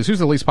Grizzlies. Who's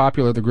the least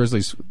popular of the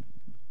Grizzlies?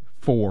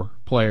 4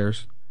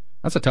 players.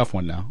 That's a tough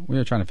one now. We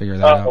are trying to figure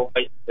that out.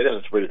 It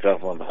is a pretty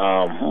tough one.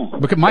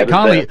 Look at Mike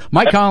Conley.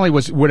 Mike Conley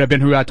would have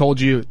been who I told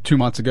you 2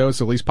 months ago. It's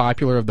the least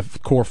popular of the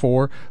core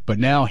 4, but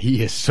now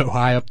he is so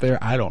high up there.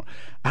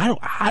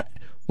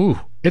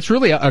 It's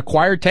really an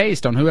acquired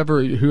taste on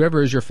whoever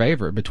is your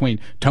favorite between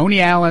Tony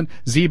Allen,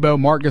 Zebo,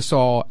 Marc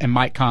Gasol, and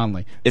Mike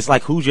Conley. It's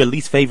like, who's your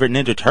least favorite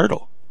Ninja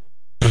Turtle?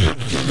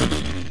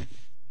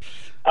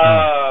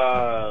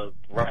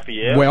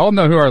 Raphael. We all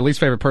know who our least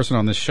favorite person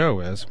on this show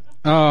is.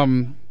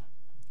 You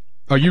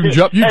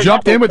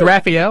jumped in with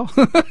Raphael?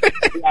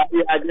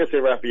 Yeah, I did say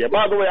Raphael.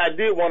 By the way, I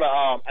did want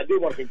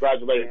to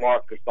congratulate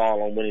Marc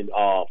Gasol on winning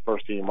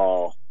first team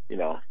All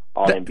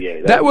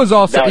NBA. That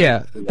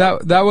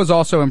was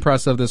also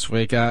impressive this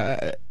week.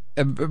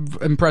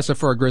 Impressive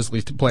for a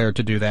Grizzlies player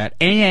to do that,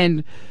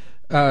 and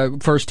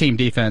first team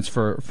defense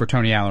for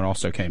Tony Allen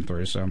also came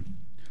through. So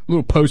a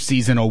little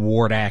postseason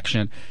award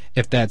action,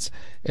 if that's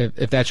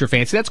your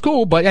fancy. That's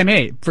cool. But I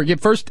mean,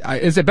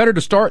 is it better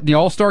to start the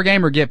All-Star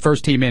game or get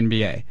first team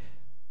NBA?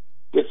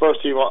 Get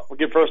first team All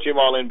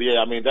NBA.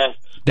 I mean,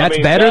 that's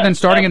better than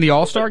starting in the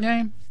All-Star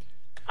game.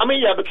 I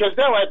mean, yeah, because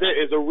that right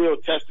there is a real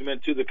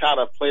testament to the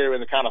kind of player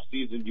and the kind of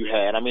season you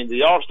had. I mean,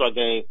 the All-Star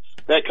game,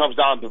 that comes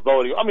down to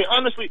voting. I mean,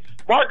 honestly,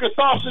 Marc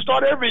Gasol should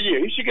start every year.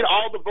 He should get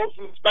all the votes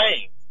from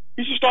Spain.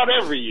 He should start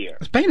every year.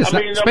 Spain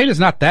is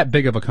not that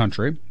big of a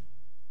country.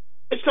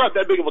 It's not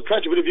that big of a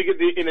country, but if you get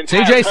an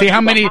entire CJ, see how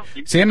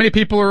many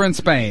people are in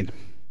Spain.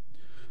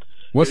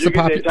 What's the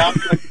population?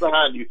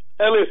 Behind you.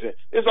 Hey, listen,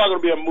 it's not going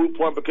to be a moot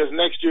point because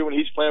next year when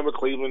he's playing with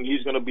Cleveland,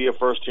 he's going to be a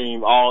first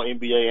team All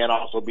NBA and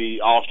also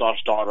be All-Star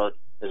starter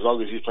as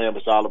long as he's playing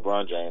beside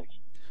LeBron James.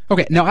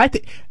 Okay, now I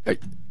think.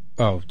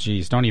 Oh,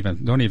 geez, don't even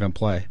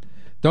play.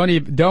 Don't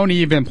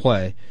even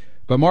play.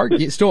 But Mark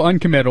is still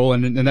uncommittal,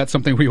 and that's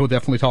something we will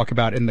definitely talk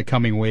about in the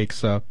coming weeks.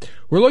 So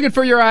we're looking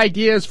for your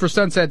ideas for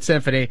Sunset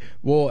Symphony.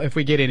 If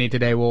we get any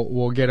today,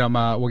 we'll get them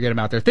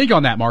out there. Think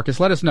on that, Marcus.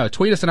 Let us know.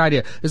 Tweet us an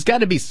idea. There's got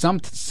to be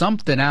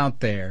something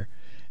out there,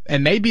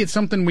 and maybe it's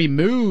something we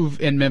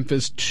move in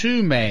Memphis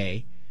to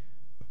May.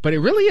 But it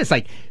really is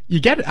like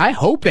I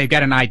hope they've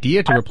got an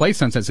idea to replace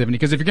Sunset Symphony,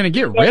 because if you're going to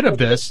get rid of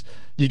this,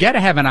 you got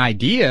to have an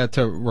idea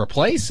to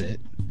replace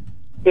it.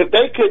 If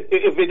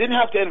it didn't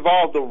have to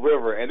involve the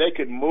river, and they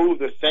could move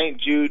the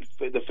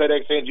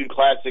FedEx St. Jude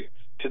Classic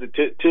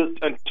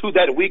to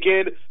that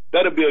weekend,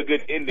 that'll be a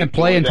good ending. And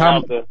play in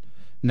Tom.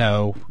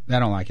 No, I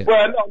don't like it.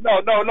 Well,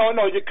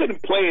 no. You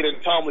couldn't play it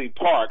in Tomley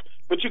Park,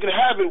 but you can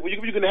have it.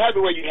 You can have it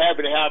where you have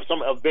it and have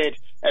some event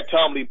at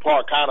Tomley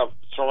Park, kind of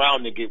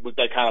surrounding it with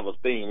that kind of a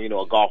theme,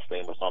 a golf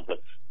theme or something.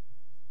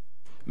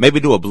 Maybe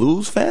do a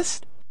blues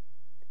fest.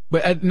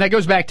 But and that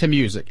goes back to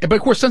music. But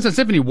of course, Sunset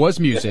Symphony was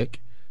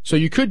music, so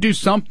you could do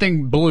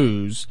something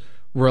blues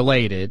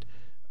related,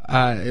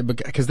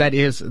 because that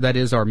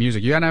is our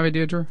music. You got an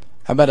idea, Drew?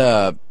 How about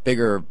a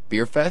bigger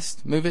beer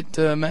fest? Move it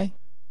to May.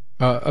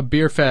 A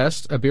beer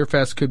fest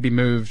could be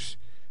moved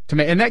to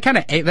May, and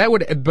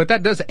that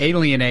does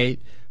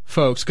alienate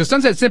folks, because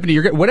Sunset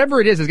Symphony,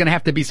 whatever it is going to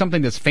have to be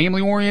something that's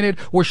family oriented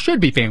or should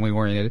be family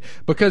oriented,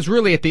 because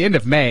really at the end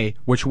of May,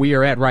 which we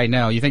are at right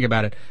now, you think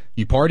about it,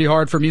 you party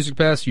hard for Music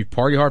Fest, you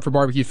party hard for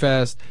Barbecue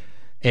Fest,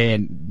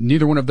 and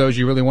neither one of those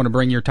you really want to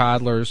bring your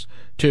toddlers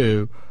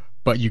to,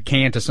 but you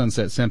can to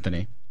Sunset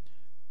Symphony.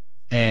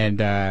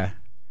 And I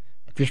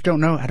just don't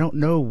know. I don't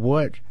know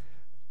what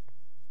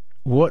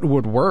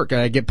would work.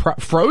 I get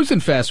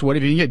Frozen Fest. What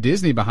if you can get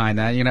Disney behind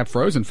that? You can have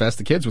Frozen Fest.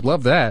 The kids would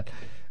love that.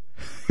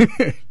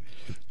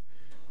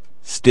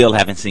 Still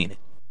haven't seen it.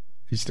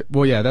 You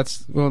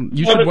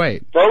should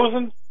wait.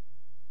 Frozen?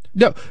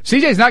 No,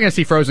 CJ's not going to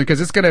see Frozen because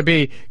it's going to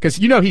be, because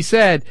he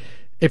said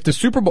if the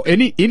Super Bowl,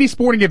 any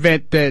sporting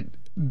event that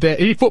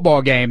any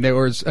football game there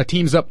was a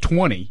team's up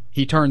 20,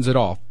 he turns it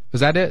off.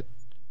 Is that it?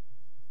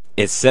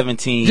 It's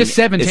 17. Just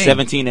 17. It's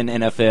 17 in the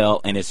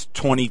NFL, and it's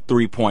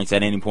 23 points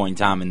at any point in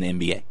time in the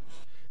NBA.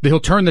 He'll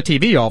turn the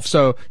TV off.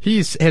 So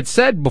had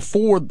said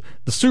before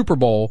the Super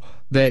Bowl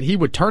that he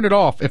would turn it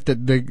off if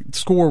the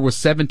score was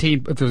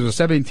 17. If there was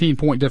a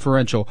 17-point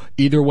differential,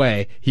 either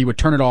way, he would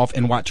turn it off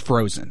and watch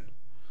Frozen.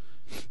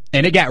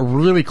 And it got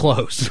really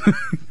close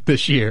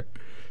this year.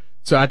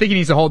 So I think he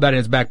needs to hold that in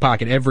his back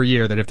pocket every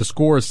year, that if the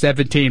score is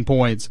 17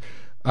 points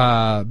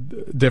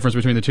difference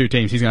between the two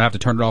teams, he's going to have to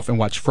turn it off and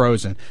watch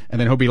Frozen. And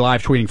then he'll be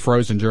live tweeting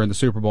Frozen during the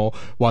Super Bowl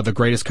while the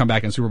greatest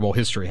comeback in Super Bowl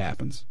history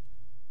happens.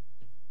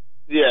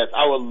 Yes,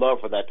 I would love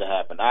for that to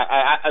happen.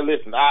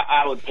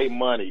 I would pay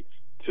money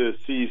to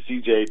see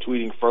CJ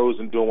tweeting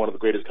Frozen doing one of the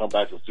greatest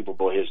comebacks in Super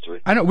Bowl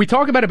history. I know we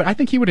talk about it, but I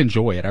think he would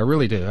enjoy it. I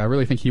really do. I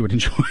really think he would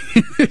enjoy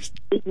it.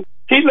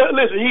 He'd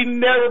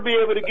never be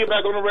able to get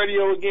back on the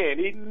radio again.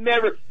 He'd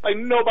never,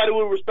 nobody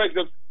would respect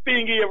the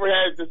thing he ever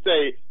had to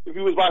say if he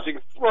was watching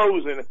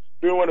Frozen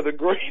doing one of the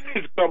greatest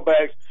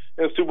comebacks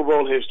in Super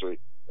Bowl history.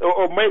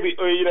 Or maybe,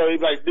 he'd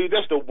be like, dude,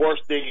 that's the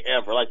worst thing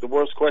ever. Like the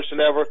worst question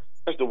ever.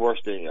 That's the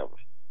worst thing ever.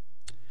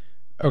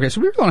 Okay,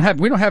 so we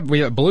have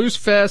Blues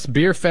Fest,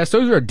 Beer Fest.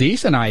 Those are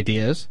decent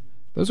ideas.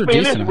 Those are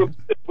decent. With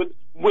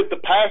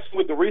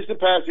the recent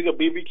passing of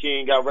B.B.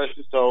 King, God rest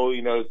his soul,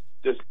 it's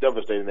just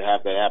devastating to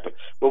have that happen.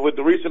 But with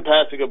the recent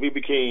passing of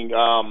B.B. King,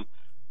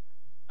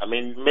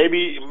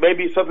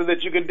 maybe something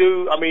that you can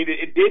do. I mean,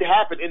 it did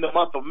happen in the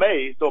month of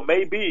May, so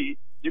maybe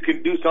you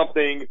can do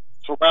something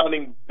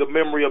surrounding the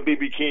memory of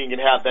B.B. King and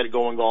have that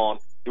going on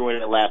during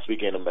the last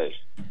weekend of May.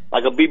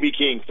 Like a B.B.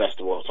 King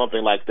festival or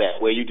something like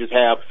that, where you just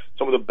have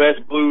some of the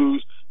best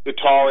blues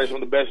guitarists, some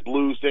of the best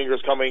blues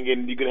singers coming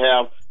in. You can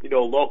have,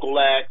 local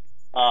act,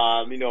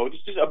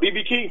 just a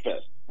B.B. King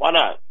fest. Why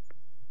not?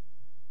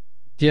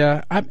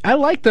 Yeah, I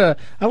like the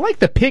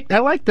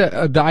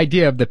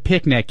idea of the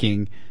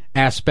picnicking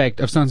aspect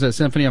of Sunset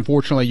Symphony.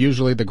 Unfortunately,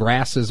 usually the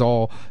grass is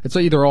it's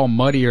either all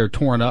muddy or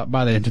torn up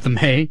by the end of the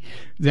May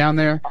down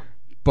there.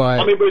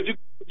 But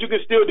you can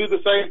still do the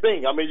same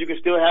thing. I mean, you can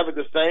still have it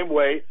the same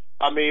way.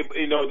 I mean,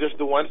 just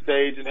the one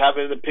stage and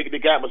having the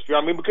picnic atmosphere.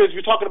 I mean, because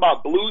you're talking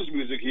about blues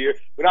music here.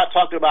 We're not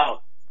talking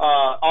about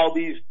all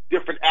these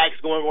different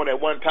acts going on at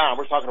one time.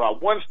 We're talking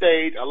about one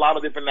stage, a lot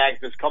of different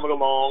acts that's coming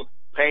along,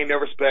 paying their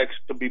respects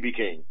to B.B.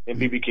 King and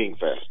B.B. King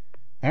Fest.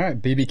 All right,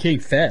 B.B. King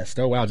Fest.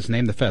 Oh, wow, just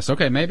name the fest.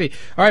 Okay, maybe.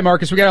 All right,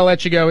 Marcus, we got to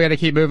let you go. We got to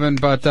keep moving,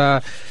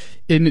 but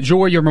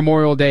enjoy your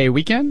Memorial Day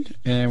weekend,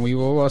 and we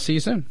will see you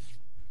soon.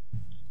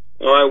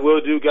 All right,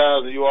 will do,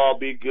 guys. You all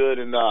be good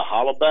and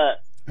holla back.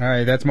 All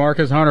right, that's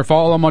Marcus Hunter.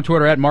 Follow him on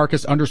Twitter at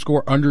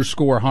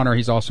Marcus__Hunter.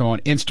 He's also on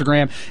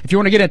Instagram. If you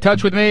want to get in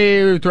touch with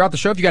me throughout the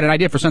show, if you got an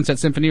idea for Sunset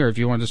Symphony, or if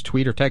you want to just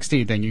tweet or text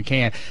anything, you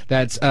can.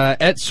 That's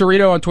at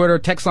Cerrito on Twitter.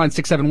 Text line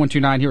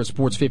 67129 here at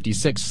Sports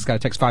 56. It's got to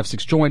text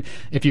 56 join.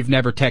 If you've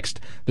never texted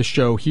the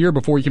show here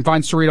before, you can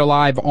find Cerrito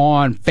Live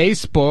on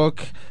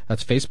Facebook.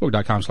 That's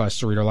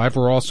facebook.com/Cerrito Live.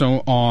 We're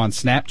also on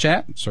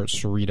Snapchat.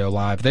 Search Cerrito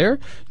Live there.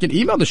 You can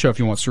email the show if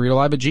you want,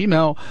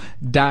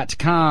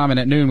 CerritoLive@gmail.com. And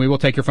at noon, we will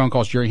take your phone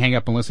calls during Hang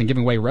Up and Listen,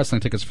 giving away wrestling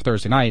tickets for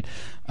Thursday night.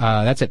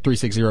 That's at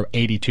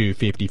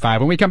 360-8255.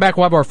 When we come back,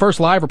 we'll have our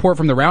first live report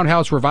from the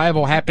Roundhouse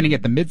Revival happening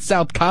at the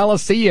Mid-South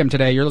Coliseum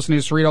today. You're listening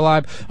to Cerrito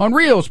Live on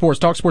Real Sports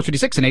Talk, Sports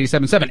 56 and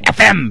 87.7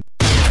 FM.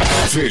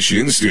 Fish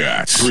and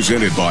Stats,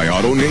 presented by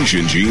Auto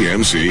Nation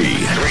GMC.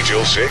 3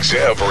 till 6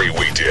 every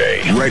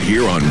weekday. Right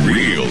here on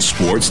Real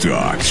Sports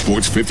Talk,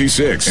 Sports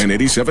 56 and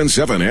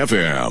 87.7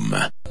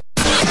 FM.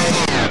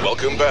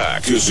 Welcome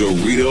back To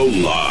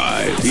Cerrito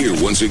Live. Here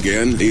once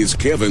again is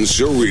Kevin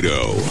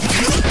Cerrito.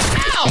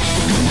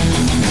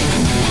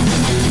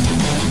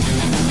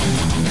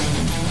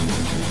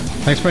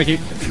 Thanks for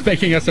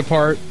making us a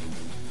part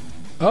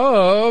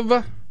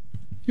of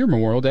your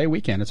Memorial Day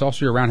weekend. It's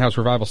also your Roundhouse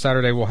Revival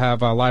Saturday. We'll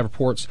have live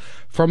reports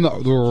from the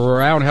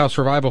Roundhouse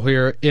Revival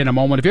here in a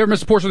moment. If you ever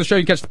missed a portion of the show,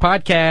 you can catch the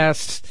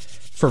podcast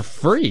for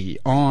free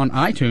on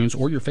iTunes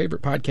or your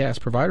favorite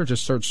podcast provider.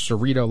 Just search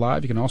Cerrito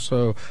Live. You can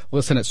also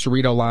listen at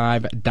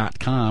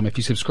CerritoLive.com. If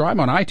you subscribe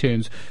on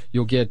iTunes,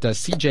 you'll get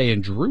CJ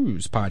and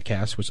Drew's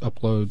podcast, which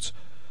uploads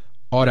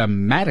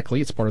automatically.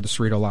 It's part of the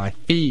Cerrito Live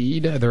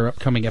feed, their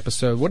upcoming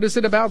episode. What is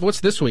it about? What's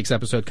this week's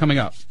episode coming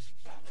up?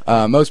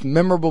 Most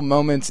memorable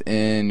moments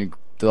in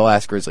the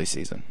last Grizzlies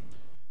season.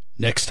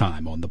 Next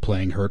time on the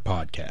Playing Hurt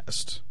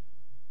podcast,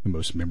 the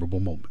most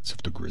memorable moments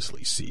of the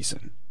Grizzlies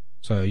season.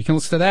 So you can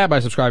listen to that by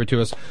subscribing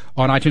to us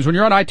on iTunes. When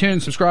you're on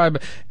iTunes,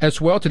 subscribe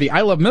as well to the I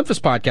Love Memphis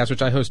podcast,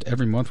 which I host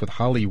every month with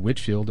Holly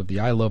Whitfield of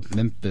the I Love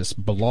Memphis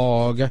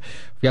blog. We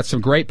got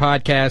some great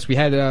podcasts. We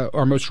had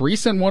our most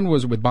recent one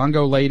was with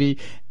Bongo Lady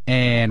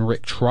and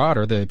Rick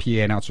Trotter, the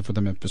PA announcer for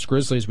the Memphis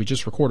Grizzlies. We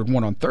just recorded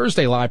one on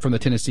Thursday live from the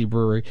Tennessee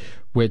Brewery,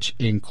 which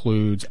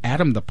includes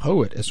Adam the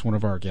Poet as one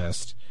of our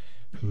guests,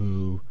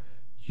 who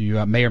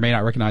you may or may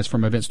not recognize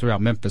from events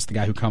throughout Memphis, the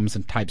guy who comes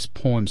and types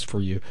poems for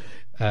you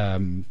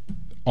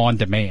on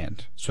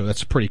demand. So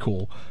that's a pretty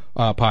cool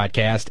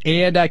podcast.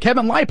 And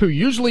Kevin Lipe, who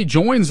usually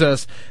joins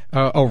us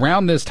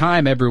around this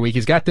time every week.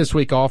 He's got this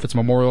week off. It's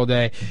Memorial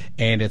Day,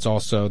 and it's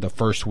also the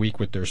first week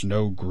with there's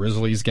no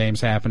Grizzlies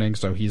games happening,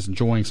 so he's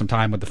enjoying some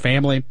time with the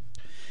family.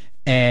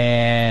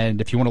 And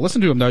if you want to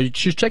listen to him, though, you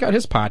should check out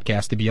his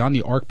podcast, the Beyond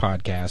the Arc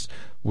podcast,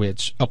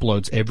 which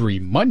uploads every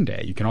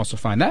Monday. You can also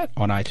find that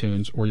on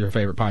iTunes or your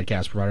favorite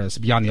podcast provider. That's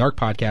the Beyond the Arc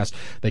podcast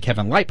that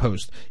Kevin Lipe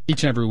hosts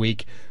each and every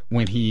week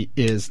when he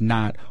is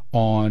not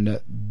on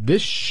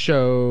this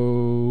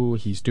show.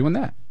 He's doing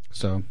that.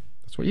 So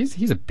that's what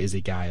he's a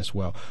busy guy as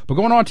well. But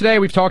going on today,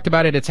 we've talked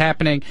about it. It's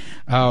happening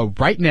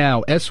right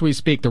now as we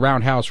speak, the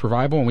Roundhouse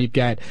Revival, and we've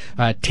got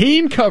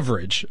team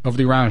coverage of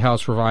the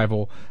Roundhouse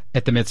Revival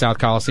at the Mid-South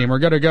Coliseum. We're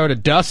going to go to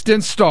Dustin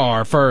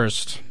Starr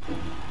first.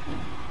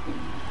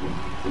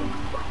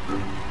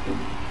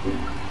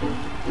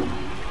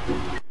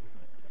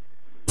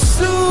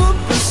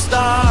 Superstars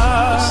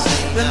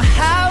that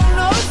have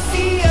no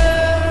fear.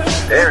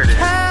 There it is.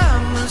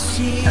 Cameras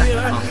here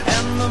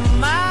and the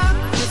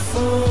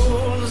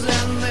microphones,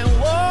 and they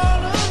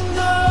wanna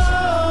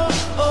know,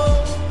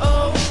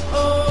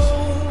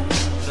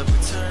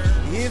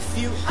 if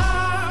you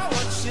are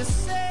what you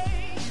say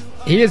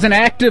you are. He is an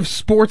active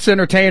sports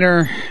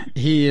entertainer.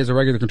 He is a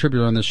regular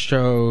contributor on this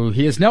show.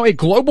 He is now a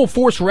Global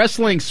Force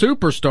Wrestling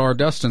superstar,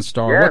 Dustin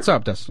Starr. Yes. What's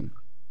up, Dustin?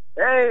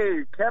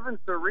 Hey, Kevin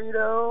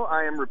Cerrito.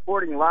 I am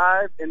reporting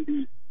live in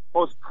the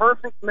most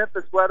perfect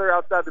Memphis weather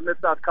outside the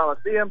Mid-South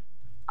Coliseum.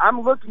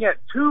 I'm looking at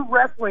two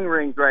wrestling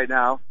rings right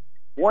now.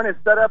 One is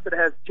set up. It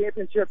has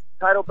championship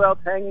title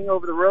belts hanging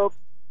over the ropes.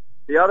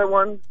 The other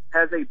one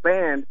has a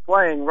band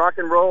playing rock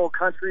and roll,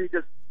 country,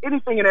 just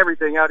anything and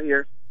everything out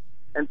here.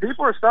 And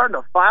people are starting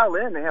to file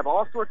in. They have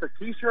all sorts of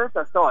T-shirts.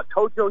 I saw a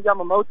Tojo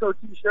Yamamoto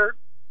T-shirt.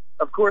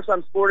 Of course,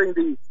 I'm sporting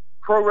the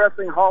Pro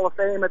Wrestling Hall of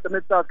Fame at the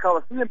Mid-South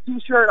Coliseum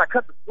T-shirt. I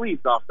cut the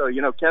sleeves off, so,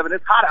 Kevin,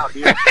 it's hot out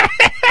here.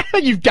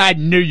 I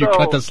knew you So,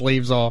 cut the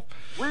sleeves off.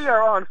 We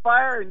are on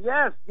fire, and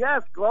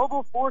yes,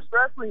 Global Force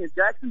Wrestling in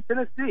Jackson,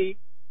 Tennessee.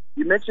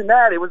 You mentioned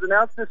that. It was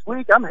announced this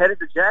week. I'm headed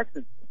to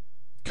Jackson.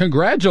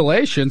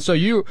 Congratulations. So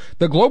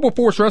the Global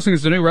Force Wrestling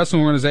is the new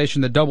wrestling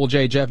organization that Double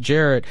J Jeff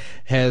Jarrett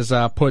has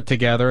put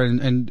together,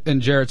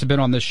 and Jarrett's been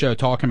on this show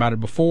talking about it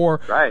before.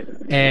 Right.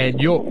 And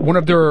one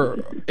of their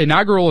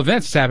inaugural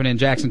events is happening in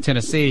Jackson,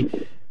 Tennessee,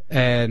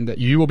 and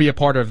you will be a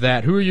part of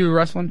that. Who are you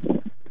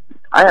wrestling?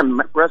 I am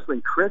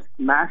wrestling Chris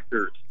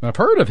Masters. I've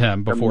heard of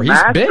him before. The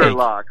He's Master big.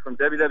 Lock from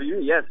WWE.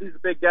 Yes, he's a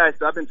big guy,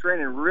 so I've been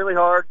training really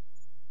hard,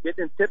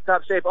 getting in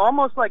tip-top shape,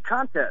 almost like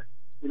contest.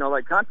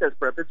 Like contest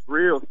prep. It's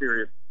real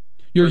serious.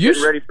 You're We're used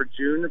getting ready for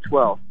June the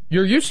 12th.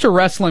 You're used to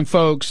wrestling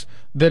folks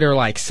that are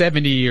like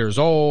 70 years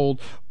old,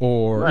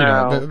 or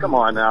Come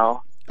on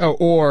now. Oh,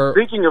 or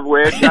Speaking of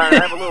which, I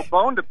have a little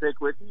bone to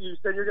pick with you. You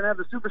said you're going to have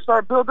the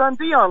superstar Bill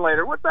Dundee on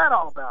later. What's that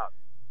all about?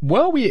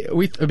 well,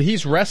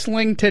 he's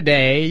wrestling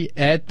today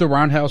at the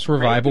Roundhouse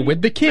Revival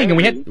with the King, and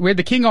we had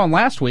the King on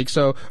last week,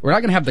 so we're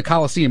not going to have the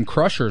Coliseum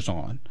Crushers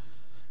on.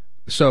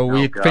 So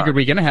we figured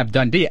we're going to have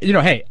Dundee.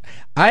 Hey,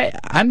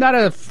 I'm not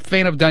a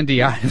fan of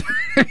Dundee either.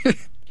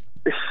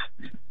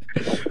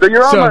 So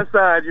you're on my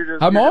side.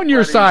 I'm on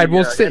your side.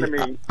 We'll see.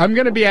 Enemy I'm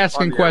going to be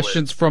asking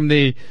questions from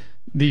the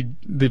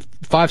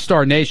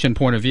 5-Star Nation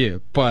point of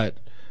view, but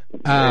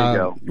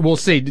we'll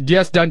see.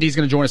 Yes, Dundee's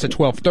going to join us at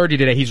 12:30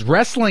 today. He's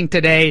wrestling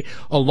today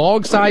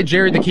alongside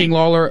Jerry the King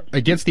Lawler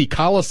against the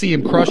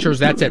Coliseum Crushers.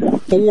 That's at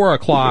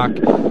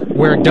 4:00,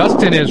 where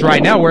Dustin is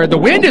right now, where the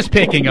wind is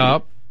picking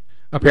up.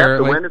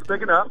 Apparently. Yep, the wind is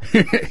picking up.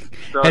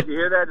 So if you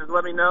hear that, just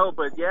let me know.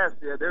 But yes,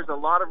 there's a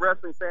lot of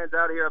wrestling fans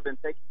out here. I've been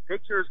taking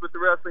pictures with the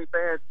wrestling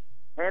fans,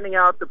 handing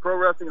out the Pro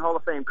Wrestling Hall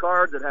of Fame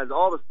cards that has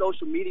all the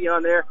social media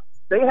on there.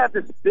 They have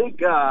this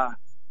big,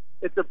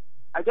 it's a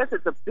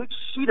big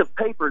sheet of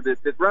paper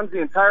that runs the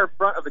entire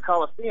front of the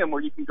Coliseum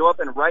where you can go up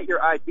and write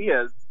your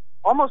ideas.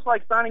 almost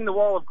like signing the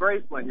wall of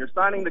Graceland. You're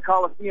signing the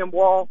Coliseum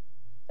wall,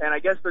 and I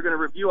guess they're going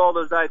to review all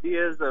those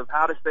ideas of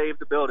how to save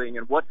the building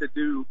and what to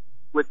do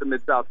with the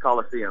Mid-South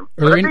Coliseum.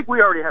 But I think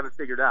we already have it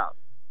figured out.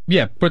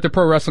 Yeah, put the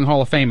Pro Wrestling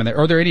Hall of Fame in there.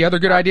 Are there any other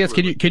good ideas?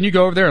 Can you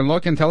go over there and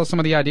look and tell us some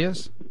of the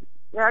ideas?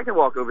 Yeah, I can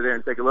walk over there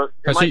and take a look.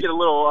 It might get a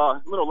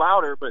little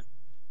louder, but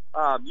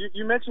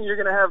you mentioned you're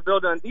going to have Bill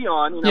Dundee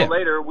on.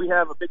 Later we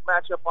have a big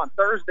matchup on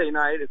Thursday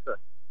night. It's a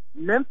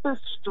Memphis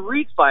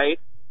street fight,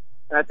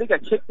 and I think I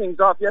kicked things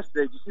off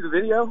yesterday. Did you see the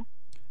video?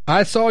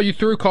 I saw you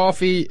threw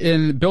coffee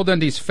in Bill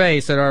Dundee's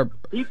face at our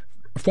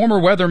former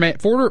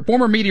weatherman,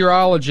 former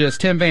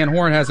meteorologist Tim Van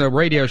Horn has a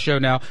radio show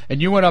now,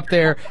 and you went up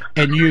there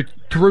and you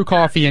threw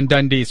coffee in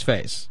Dundee's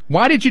face.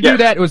 Why did you do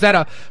that? Was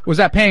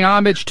that paying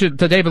homage to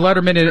David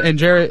Letterman and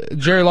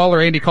Jerry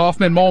Lawler, Andy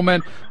Kaufman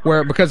moment?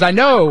 Because I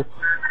know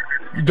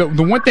the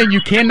one thing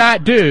you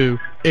cannot do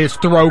is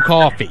throw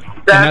coffee,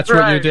 and that's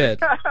right. what you did.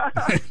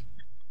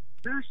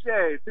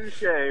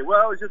 Touche.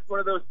 Well, it was just one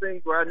of those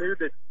things where I knew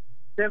that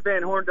Tim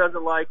Van Horn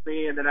doesn't like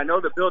me, and then I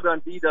know that Bill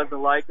Dundee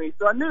doesn't like me,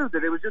 so I knew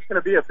that it was just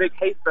going to be a big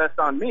hate fest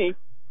on me.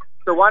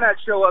 So why not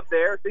show up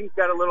there? Things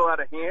got a little out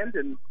of hand,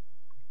 and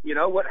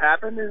what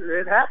happened?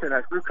 It happened.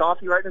 I threw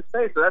coffee right in his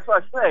face. So that's why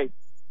I say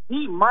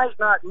he might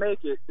not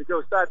make it to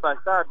go side by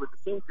side with the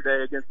team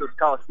today against those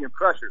Coliseum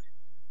Crushers.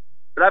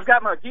 But I've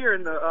got my gear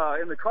in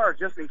the car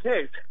just in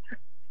case.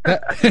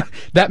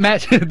 that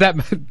match,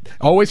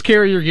 always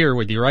carry your gear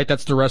with you, right?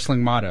 That's the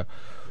wrestling motto.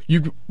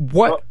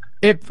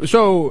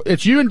 So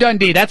it's you and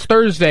Dundee. That's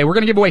Thursday. We're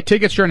going to give away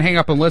tickets. You're going to hang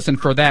up and listen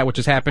for that, which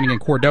is happening in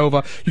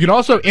Cordova. You can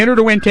also enter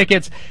to win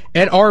tickets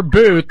at our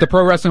booth, the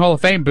Pro Wrestling Hall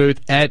of Fame booth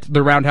at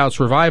the Roundhouse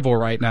Revival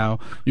right now.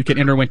 You can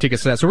enter to win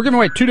tickets to that. So we're giving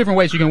away two different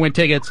ways you can win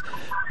tickets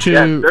to.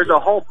 Yeah, there's a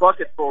whole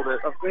bucket full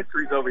of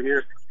entries over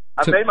here.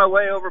 I made my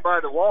way over by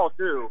the wall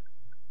too,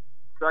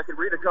 so I can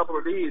read a couple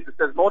of these. It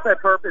says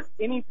multi-purpose,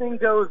 anything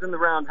goes in the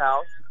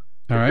Roundhouse.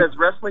 It says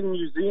wrestling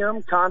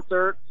museum,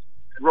 concerts,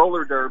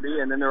 roller derby,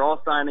 and then they're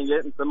all signing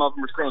it, and some of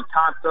them are saying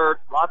concerts,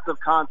 lots of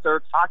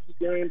concerts, hockey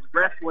games,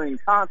 wrestling,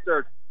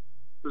 concerts.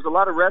 There's a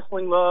lot of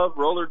wrestling love,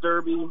 roller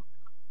derby,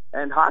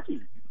 and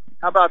hockey.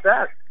 How about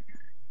that?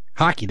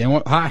 Hockey. They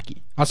want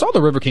hockey. I saw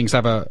the River Kings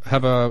have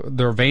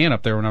their van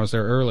up there when I was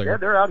there earlier. Yeah,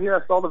 they're out here.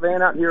 I saw the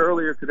van out here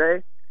earlier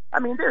today. I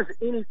mean, there's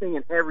anything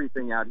and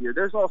everything out here.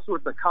 There's all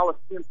sorts of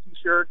Coliseum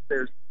T-shirts.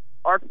 There's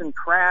arts and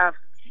crafts.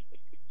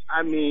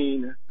 I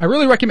mean, I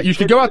really recommend you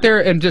should go out there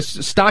and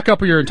just stock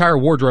up your entire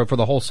wardrobe for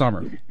the whole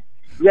summer.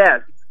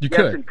 Yes, you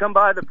could. And come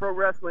by the pro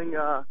wrestling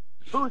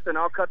booth, and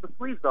I'll cut the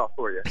sleeves off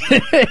for you.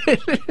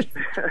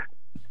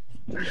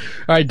 All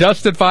right,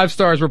 Dustin 5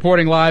 Stars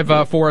reporting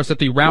live for us at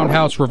the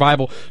Roundhouse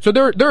Revival. So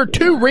there are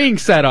two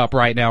rings set up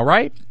right now,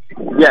 right?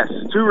 Yes,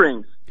 two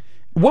rings.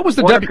 What was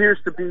the one appears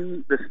to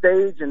be the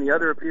stage, and the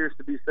other appears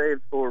to be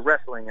saved for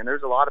wrestling. And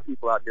there's a lot of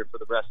people out here for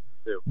the wrestling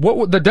too.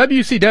 What the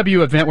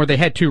WCW event where they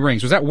had two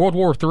rings? Was that World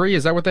War III?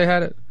 Is that what they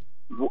had it?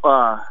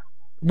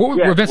 What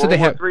events did they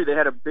have? World War III. They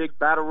had a big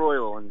battle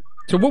royal. And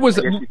so what was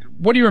it?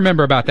 What do you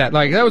remember about that?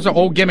 Like that was an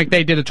old gimmick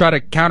they did to try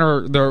to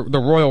counter the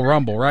Royal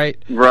Rumble, right?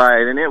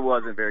 Right, and it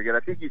wasn't very good.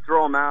 I think you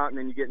throw them out, and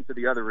then you get into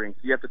the other ring.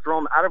 So you have to throw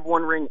them out of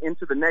one ring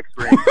into the next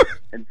ring,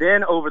 and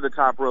then over the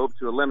top rope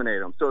to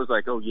eliminate them. So it was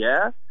like, oh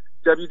yeah.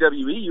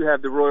 WWE, you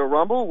have the Royal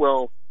Rumble.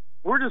 Well,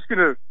 we're just going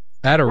to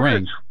add a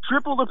ring,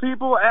 triple the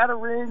people, add a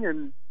ring,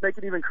 and make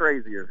it even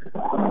crazier.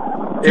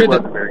 It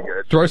wasn't very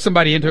good. Throw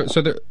somebody into it,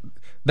 so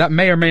that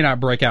may or may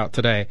not break out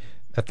today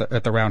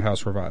at the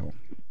Roundhouse Revival.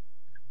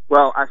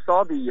 Well, I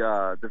saw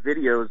the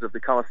videos of the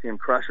Coliseum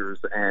Crushers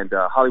and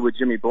Hollywood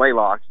Jimmy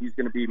Blaylock. He's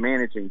going to be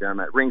managing them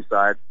at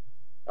ringside.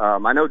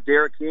 I know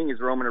Derek King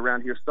is roaming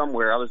around here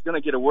somewhere. I was going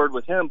to get a word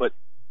with him, but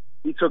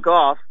he took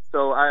off.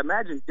 So I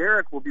imagine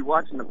Derek will be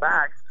watching the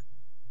backs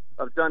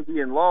of Dundee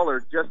and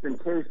Lawler just in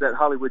case that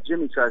Hollywood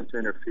Jimmy tries to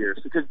interfere.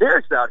 Because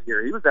Derek's out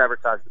here. He was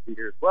advertised to be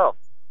here as well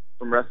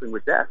from Wrestling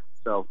with Death.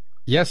 So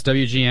yes,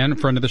 WGN,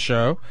 friend of the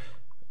show,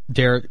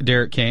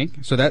 Derek King.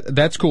 So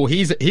that's cool.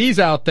 He's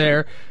out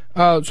there.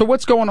 So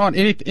what's going on?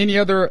 Any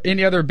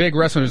other big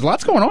wrestling? There's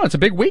lots going on. It's a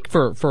big week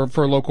for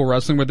local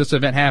wrestling with this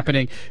event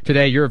happening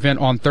today. Your event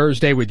on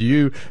Thursday with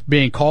you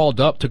being called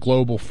up to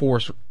Global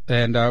Force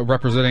and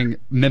representing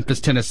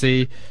Memphis,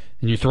 Tennessee,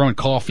 and you throwing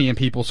coffee in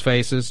people's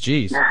faces.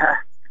 Jeez.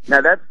 Now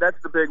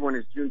that's the big one.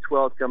 Is June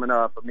 12th coming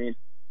up? I mean,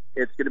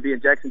 it's going to be in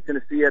Jackson,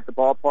 Tennessee at the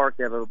ballpark.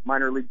 They have a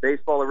minor league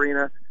baseball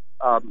arena.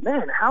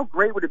 Man, how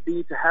great would it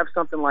be to have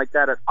something like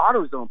that at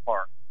AutoZone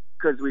Park?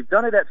 Because we've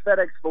done it at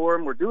FedEx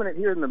Forum. We're doing it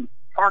here in the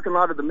parking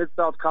lot of the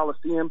Mid-South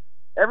Coliseum.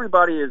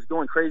 Everybody is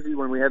going crazy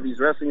when we have these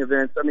wrestling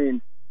events. I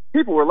mean,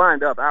 people were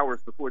lined up hours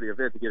before the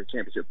event to get a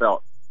championship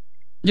belt.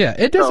 Yeah,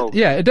 it doesn't.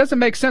 It doesn't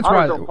make sense.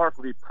 AutoZone Park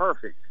would be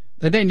perfect.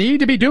 They need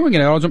to be doing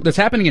it. That's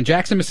happening in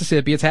Jackson,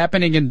 Mississippi. It's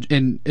happening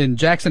in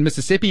Jackson,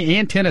 Mississippi,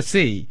 and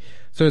Tennessee.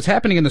 So it's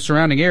happening in the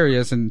surrounding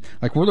areas. And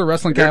like we're the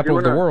wrestling capital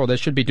of the world, they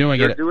should be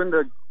doing it. They're doing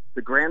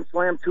the Grand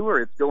Slam tour.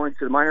 It's going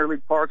to the minor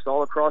league parks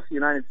all across the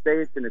United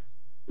States, and it's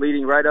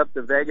leading right up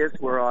to Vegas,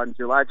 where on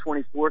July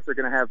 24th they're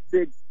going to have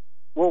big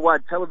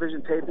worldwide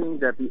television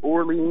tapings at the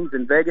Orleans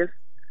in Vegas.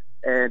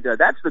 And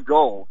that's the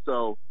goal.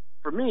 So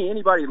for me,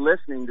 anybody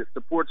listening that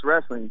supports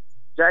wrestling,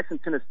 Jackson,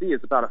 Tennessee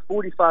is about a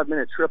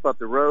 45-minute trip up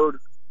the road.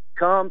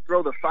 Come,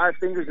 throw the 5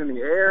 fingers in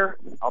the air.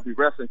 I'll be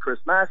wrestling Chris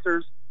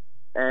Masters.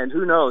 And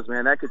who knows,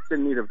 man, that could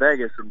send me to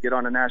Vegas and get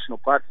on a national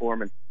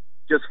platform and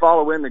just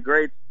follow in the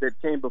greats that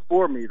came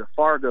before me, the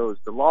Fargos,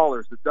 the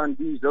Lawlers, the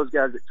Dundees, those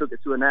guys that took it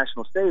to a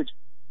national stage.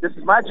 This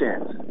is my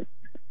chance.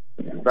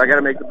 So I got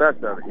to make the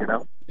best of it, you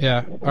know?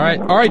 Yeah.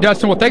 All right,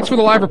 Dustin. Well, thanks for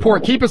the live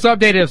report. Keep us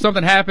updated if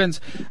something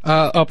happens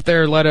up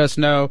there. Let us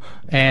know.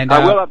 And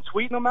I will. I'm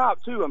tweeting them out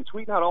too. I'm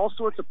tweeting out all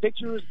sorts of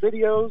pictures,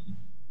 videos.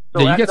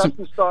 So yeah, at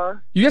Dustin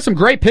Starr. You get some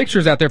great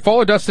pictures out there.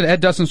 Follow Dustin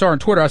at Dustin Starr on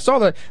Twitter. I saw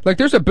that. Like,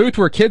 there's a booth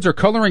where kids are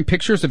coloring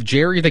pictures of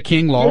Jerry the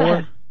King Lawler.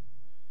 Yeah.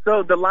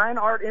 So the line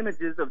art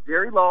images of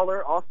Jerry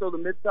Lawler, also the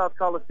Mid-South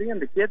Coliseum,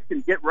 the kids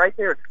can get right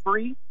there. It's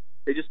free.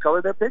 They just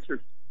color their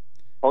pictures.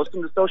 Post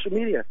them to social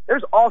media.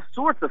 There's all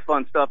sorts of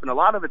fun stuff, and a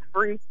lot of it's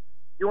free. If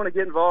you want to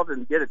get involved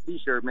and get a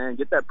T-shirt, man,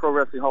 get that Pro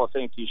Wrestling Hall of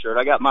Fame T-shirt.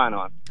 I got mine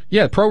on.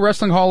 Yeah, Pro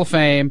Wrestling Hall of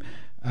Fame.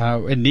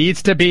 It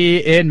needs to be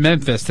in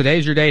Memphis.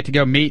 Today's your day to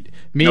go meet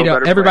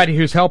everybody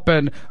who's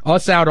helping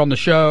us out on the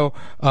show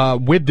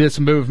with this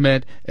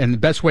movement. And the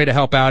best way to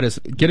help out is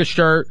get a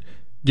shirt,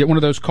 get one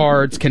of those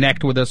cards,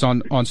 connect with us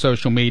on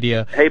social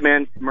media. Hey,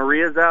 man,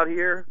 Maria's out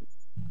here.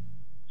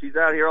 She's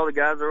out here. All the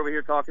guys are over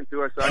here talking to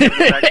her, so I can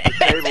get back to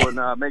the table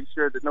and make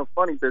sure that no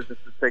funny business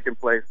is taking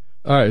place.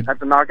 All right. Have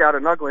to knock out a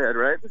knucklehead,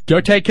 right? Go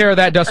take care of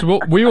that, Dustin.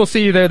 We will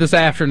see you there this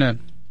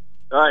afternoon.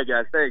 All right,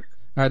 guys. Thanks.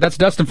 All right, that's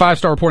Dustin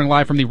 5-Star reporting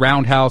live from the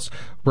Roundhouse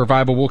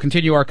Revival. We'll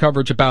continue our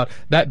coverage about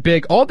that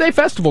big all-day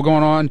festival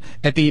going on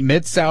at the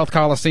Mid-South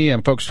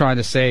Coliseum. Folks trying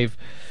to save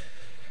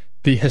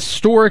the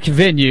historic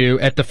venue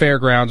at the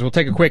fairgrounds. We'll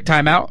take a quick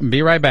timeout and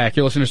be right back.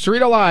 You're listening to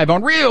Cerrito Live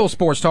on Real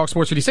Sports Talk,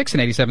 Sports 56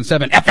 and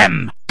 87.7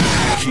 FM.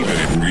 Keeping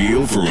it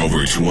real for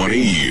over 20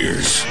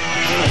 years.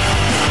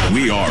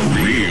 We are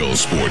Real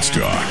Sports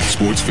Talk,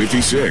 Sports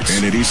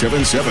 56 and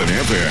 87.7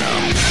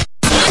 FM.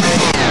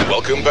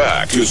 Welcome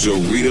back to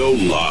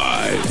Cerrito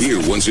Live. Here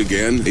once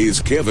again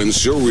is Kevin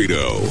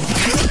Cerrito.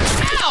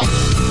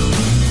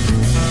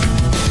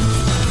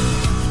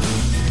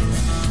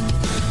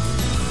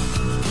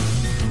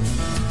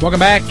 Welcome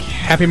back.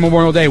 Happy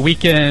Memorial Day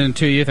weekend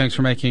to you. Thanks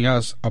for making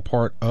us a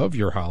part of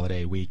your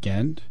holiday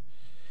weekend.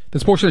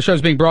 This portion of the show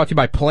is being brought to you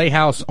by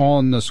Playhouse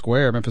on the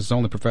Square, Memphis'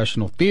 only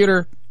professional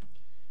theater.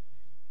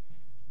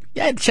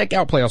 Yeah, check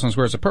out Playhouse on the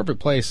Square. It's a perfect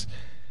place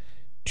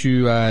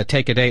to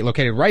take a date,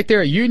 located right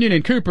there at Union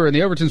and Cooper in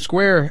the Overton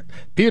Square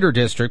Theater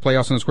District.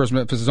 Playhouse on the Square is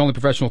Memphis' only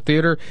professional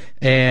theater,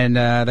 and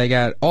they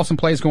got awesome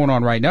plays going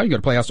on right now. You go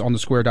to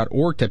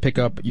playhouseonthesquare.org to pick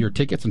up your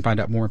tickets and find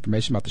out more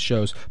information about the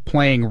shows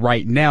playing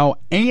right now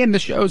and the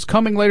shows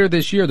coming later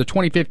this year. The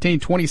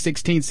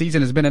 2015-2016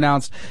 season has been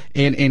announced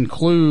and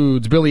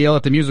includes Billy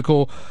Elliot, the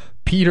musical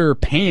Peter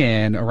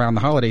Pan around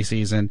the holiday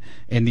season,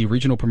 and the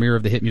regional premiere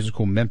of the hit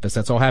musical Memphis.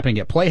 That's all happening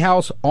at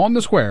Playhouse on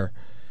the Square.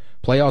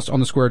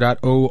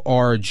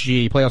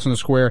 PlayhouseOnTheSquare.org. Playhouse on the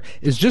Square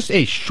is just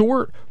a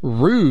short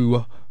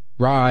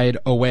ride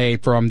away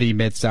from the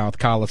Mid-South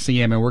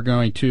Coliseum, and we're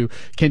going to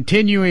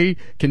continue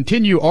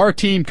our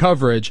team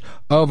coverage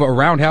of a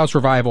Roundhouse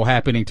Revival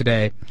happening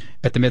today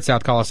at the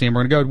Mid-South Coliseum.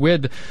 We're going to go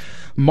with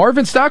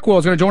Marvin Stockwell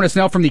is going to join us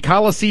now from the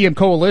Coliseum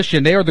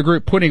Coalition. They are the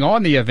group putting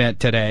on the event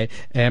today,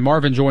 and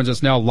Marvin joins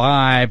us now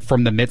live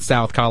from the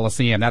Mid-South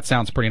Coliseum. That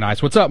sounds pretty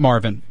nice. What's up,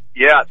 Marvin?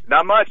 Yeah,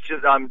 not much.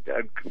 Just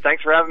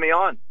thanks for having me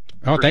on.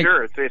 Oh,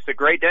 sure. It's a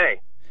great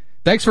day.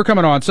 Thanks for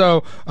coming on.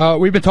 So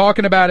we've been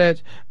talking about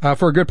it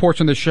for a good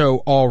portion of the show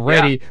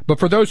already, but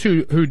for those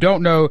who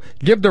don't know,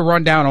 give the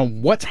rundown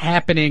on what's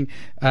happening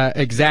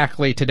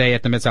exactly today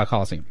at the Mid-South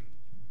Coliseum.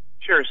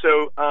 Sure.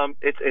 So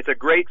it's a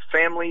great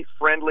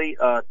family-friendly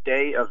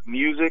day of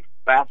music,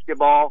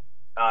 basketball,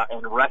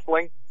 and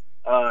wrestling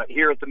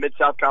here at the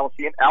Mid-South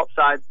Coliseum,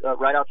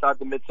 right outside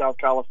the Mid-South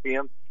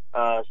Coliseum.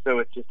 So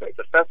it's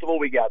a festival.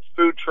 We got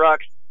food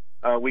trucks.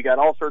 We got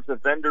all sorts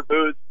of vendor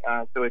booths.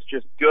 So it's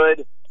just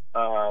good,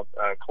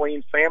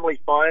 clean family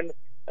fun,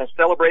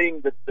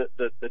 celebrating the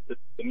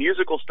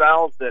musical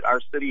styles that our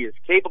city is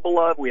capable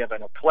of. We have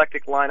an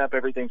eclectic lineup,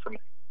 everything from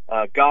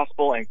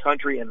gospel and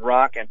country and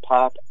rock and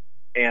pop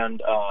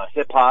and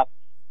hip hop.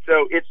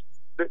 So it's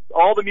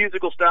all the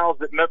musical styles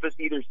that Memphis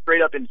either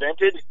straight up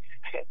invented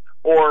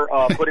or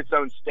put its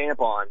own stamp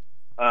on.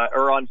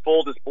 Are on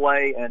full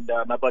display, and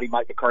my buddy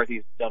Mike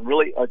McCarthy's done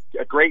really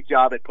a great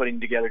job at putting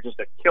together just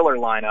a killer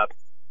lineup.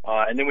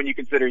 And then when you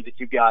consider that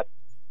you've got,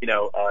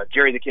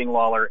 Jerry the King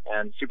Lawler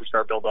and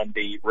superstar Bill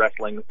Dundee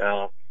wrestling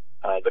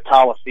the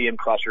Coliseum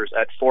Crushers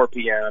at 4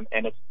 p.m.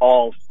 and it's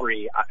all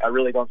free, I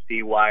really don't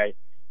see why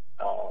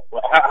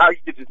how you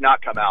could just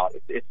not come out.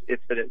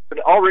 It's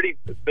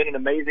been an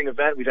amazing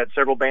event. We've had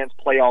several bands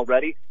play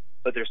already,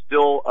 but there's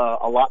still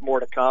a lot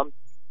more to come.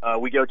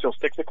 We go till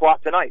 6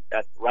 o'clock tonight.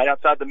 That's right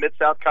outside the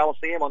Mid-South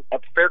Coliseum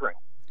at the fairground.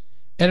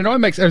 And it only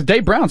makes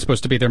Dave Brown's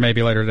supposed to be there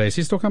maybe later today. Is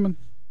he still coming?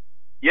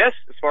 Yes,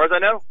 as far as I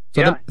know.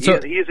 So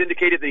he has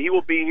indicated that he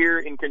will be here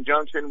in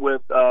conjunction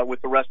with the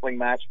wrestling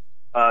match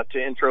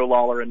to intro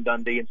Lawler and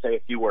Dundee and say a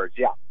few words.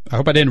 Yeah. I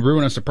hope I didn't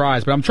ruin a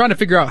surprise, but I'm trying to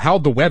figure out how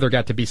the weather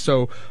got to be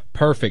so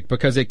perfect,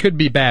 because it could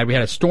be bad. We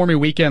had a stormy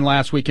weekend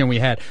last weekend. We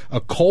had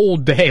a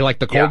cold day, like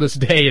the coldest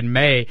day in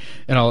May.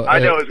 And I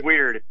know, it's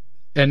weird.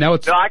 And now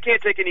it's. No, I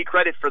can't take any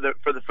credit for the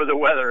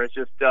weather. It's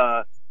just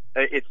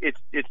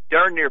it's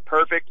darn near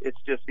perfect.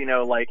 It's just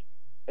like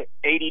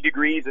 80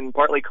 degrees and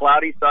partly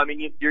cloudy. So I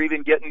mean, you're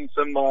even getting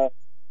some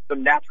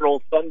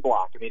natural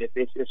sunblock. I mean,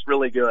 it's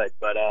really good.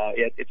 But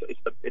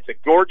it's a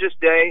gorgeous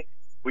day.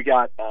 We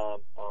got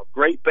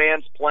great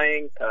bands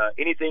playing,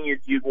 anything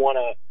you'd want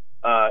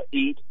to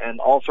eat, and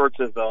all sorts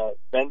of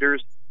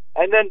vendors.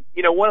 And then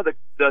one of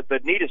the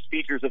neatest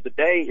features of the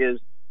day is,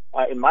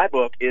 in my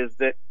book, is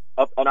that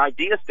an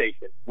idea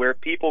station where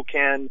people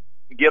can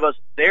give us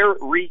their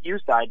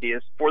reuse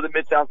ideas for the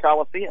Mid-South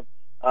Coliseum.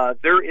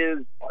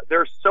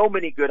 There's so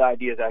many good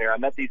ideas out here. I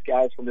met these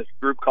guys from this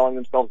group calling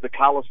themselves the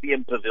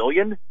Coliseum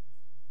Pavilion.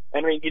 I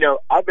mean,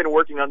 I've been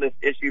working on this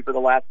issue for the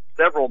last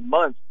several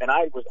months, and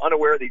I was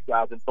unaware of these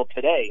guys until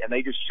today. And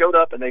they just showed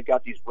up, and they've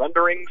got these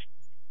renderings,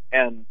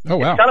 and oh,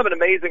 wow. It's kind of an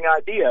amazing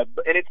idea.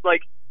 And it's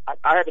like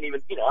I haven't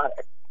even,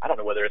 I don't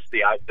know whether it's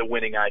the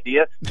winning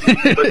idea,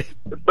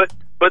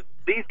 but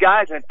these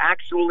guys have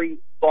actually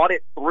thought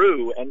it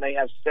through, and they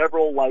have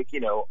several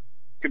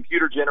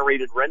computer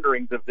generated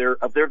renderings of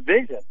their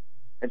vision.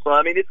 And so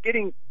I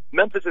mean,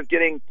 Memphis is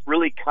getting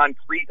really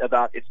concrete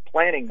about its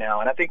planning now,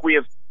 and I think we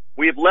have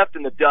left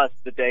in the dust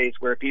the days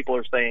where people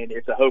are saying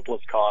it's a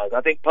hopeless cause.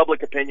 I think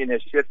public opinion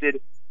has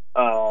shifted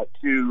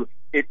to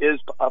it is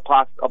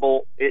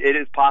possible. It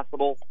is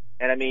possible.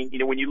 And I mean,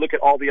 when you look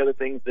at all the other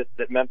things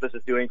that Memphis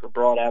is doing, from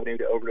Broad Avenue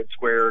to Overton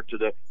Square to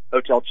the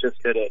Hotel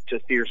Chiska to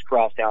Sears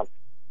Crosstown,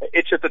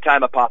 it's just a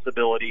time of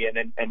possibility,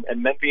 and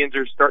Memphians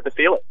are starting to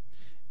feel it.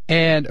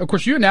 And of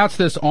course, you announced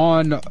this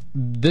on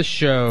this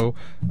show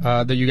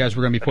that you guys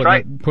were going to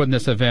be putting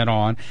this event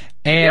on,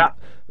 and. Yeah.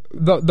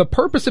 The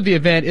purpose of the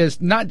event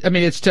is not, I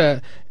mean, it's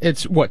to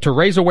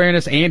raise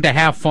awareness and to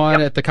have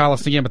fun at the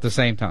Coliseum at the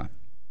same time.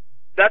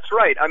 That's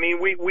right. I mean,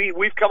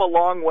 we've come a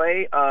long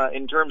way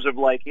in terms of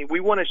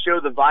we want to show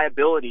the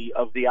viability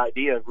of the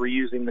idea of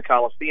reusing the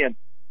Coliseum.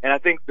 And I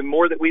think the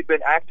more that we've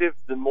been active,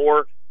 the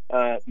more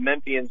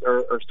Memphians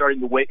are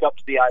starting to wake up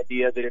to the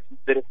idea that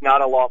it's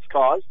not a lost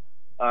cause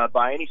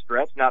by any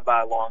stretch, not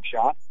by a long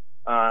shot.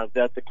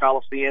 That the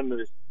Coliseum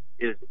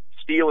is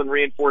steel and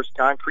reinforced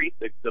concrete.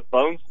 The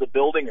bones of the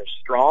building are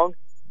strong.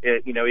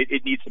 It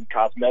needs some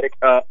cosmetic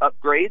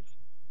upgrades.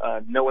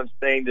 No one's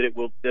saying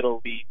that it'll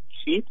be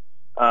cheap,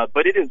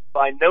 but it is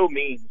by no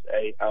means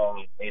a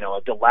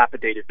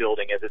dilapidated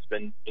building as it's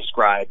been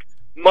described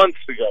months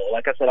ago.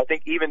 Like I said, I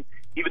think even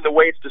the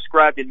way it's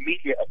described in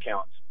media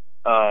accounts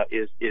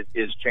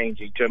is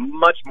changing to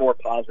much more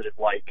positive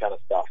light kind of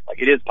stuff.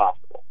 Like, it is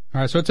possible. All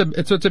right, so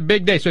it's a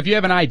big day. So if you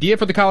have an idea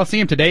for the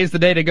Coliseum, today is the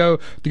day to go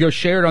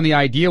share it on the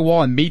idea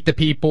wall and meet the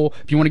people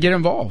if you want to get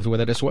involved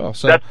with it as well.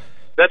 So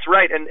that's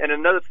right. And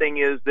another thing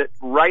is that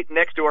right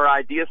next to our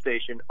idea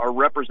station are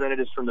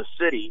representatives from the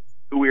city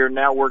who we are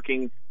now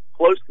working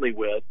closely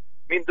with.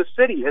 I mean, the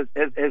city has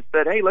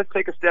said, hey, let's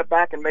take a step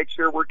back and make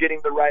sure we're getting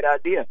the right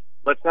idea.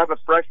 Let's have a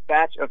fresh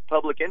batch of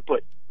public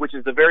input, which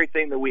is the very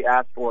thing that we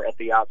asked for at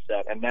the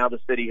outset. And now the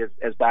city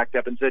has backed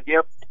up and said,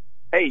 yep,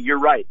 hey, you're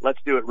right. Let's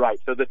do it right.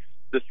 So the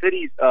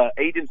city's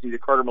agency, the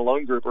Carter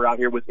Malone Group, are out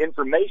here with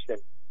information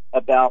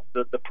about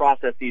the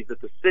processes that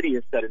the city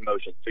has set in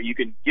motion. So you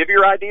can give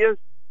your ideas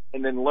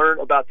and then learn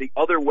about the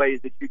other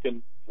ways that you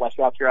can flesh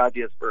out your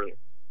ideas further.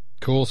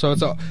 Cool. So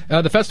it's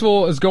the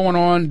festival is going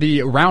on,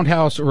 the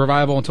Roundhouse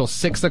Revival, until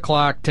 6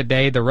 o'clock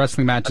today. The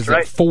wrestling match is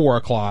at 4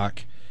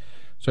 o'clock.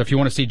 So if you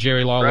want to see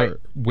Jerry Lawler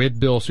with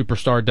Bill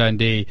Superstar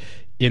Dundee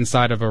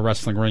inside of a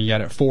wrestling ring, you got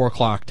it at 4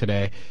 o'clock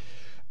today.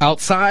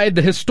 Outside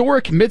the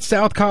historic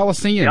Mid-South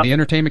Coliseum, the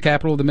entertainment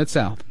capital of the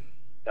Mid-South.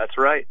 That's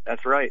right.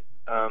 That's right.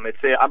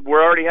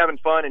 We're already having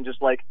fun, and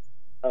just like,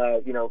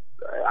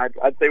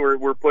 I'd say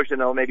we're pushing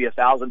maybe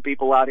 1,000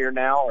 people out here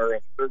now, or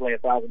certainly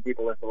 1,000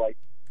 people have to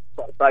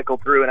cycle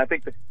through. And I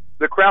think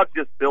the crowd's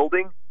just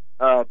building,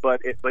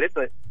 but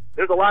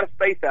there's a lot of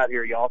space out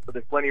here, y'all. So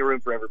there's plenty of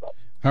room for everybody.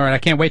 All right, I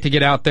can't wait to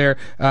get out there.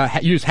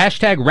 Use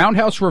hashtag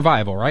Roundhouse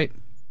Revival, right?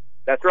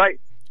 That's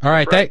right. All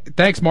right,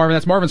 thanks, Marvin.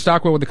 That's Marvin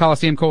Stockwell with the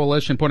Coliseum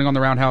Coalition putting on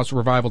the Roundhouse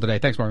Revival today.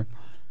 Thanks, Marvin.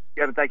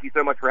 Kevin, thank you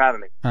so much for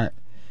having me. All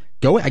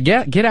right,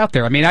 get out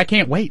there. I mean, I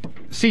can't wait,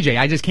 CJ.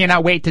 I just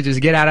cannot wait to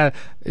just get out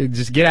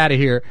of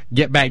here,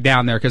 get back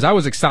down there, because I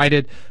was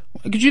excited.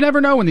 Because you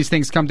never know when these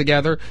things come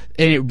together,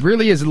 and it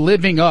really is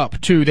living up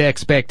to the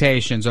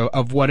expectations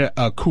of what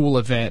a cool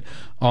event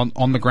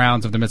on the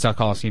grounds of the Mid-South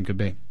Coliseum could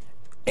be.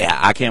 Yeah,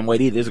 I can't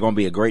wait either. It's going to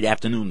be a great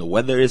afternoon. The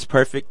weather is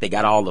perfect. They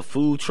got all the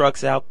food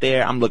trucks out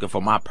there. I'm looking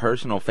for my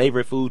personal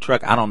favorite food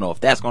truck. I don't know if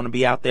that's going to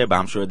be out there, but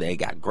I'm sure they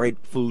got great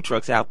food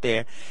trucks out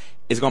there.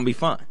 It's going to be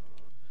fun.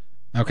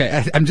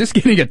 Okay, I'm just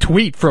getting a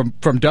tweet from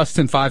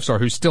Dustin 5-Star,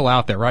 who's still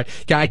out there, right?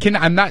 Yeah,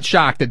 I'm not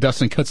shocked that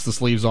Dustin cuts the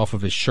sleeves off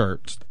of his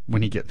shirt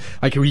when he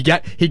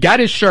got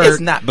his shirt. It's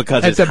not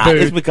because it's hot.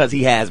 It's because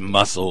he has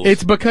muscles.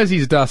 It's because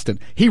he's Dustin.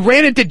 He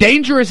ran into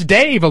Dangerous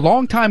Dave, a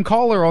longtime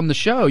caller on the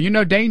show. You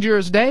know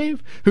Dangerous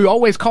Dave, who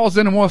always calls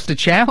in and wants to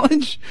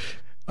challenge.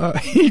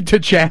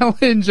 Dustin. I'll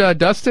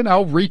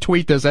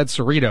retweet this at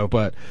Cerrito,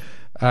 but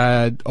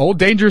old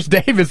Dangerous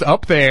Dave is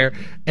up there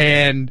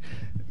and.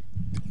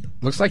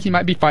 Looks like he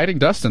might be fighting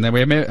Dustin. Then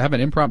we may have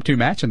an impromptu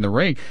match in the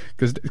ring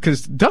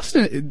because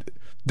Dustin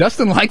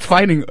likes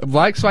fighting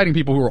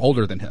people who are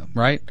older than him.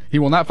 Right? He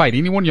will not fight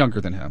anyone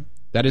younger than him.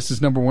 That is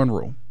his number one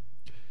rule.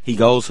 He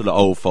goes to the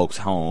old folks'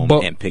 home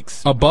and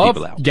picks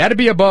people out. Got to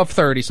be above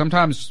 30.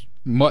 Sometimes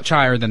much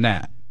higher than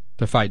that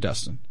to fight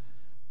Dustin.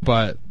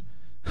 But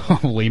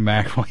holy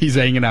mackerel, he's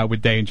hanging out with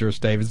Dangerous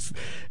Dave.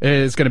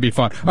 It's going to be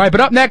fun. All right,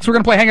 but up next, we're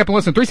going to play Hang Up and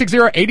Listen.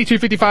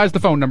 360-8255 is the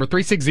phone number.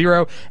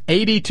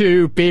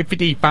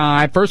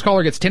 360-8255. First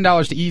caller gets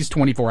 $10 to E's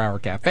 24-Hour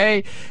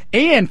Cafe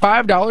and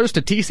 $5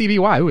 to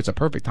TCBY. Ooh, it's a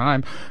perfect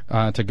time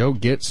to go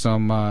get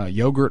some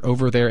yogurt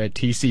over there at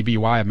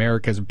TCBY,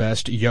 America's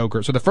best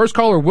yogurt. So the first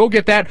caller will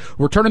get that.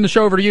 We're turning the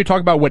show over to you.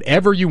 Talk about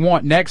whatever you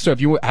want next. So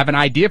if you have an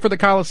idea for the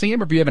Coliseum,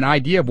 or if you have an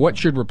idea of what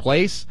should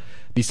replace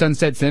the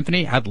Sunset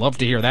Symphony, I'd love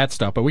to hear that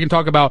stuff. But we can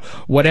talk about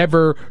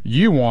whatever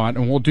you want,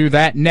 and we'll do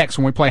that next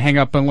when we play Hang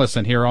Up and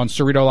Listen here on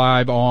Cerrito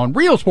Live on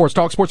Real Sports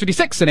Talk, Sports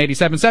 56 and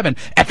 87.7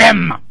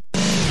 FM.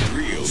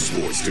 Real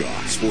Sports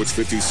Talk, Sports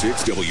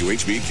 56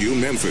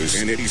 WHBQ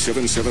Memphis and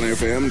 87.7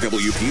 FM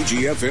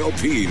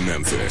WPGFLP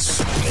Memphis.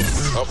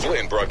 A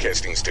Flynn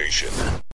Broadcasting Station.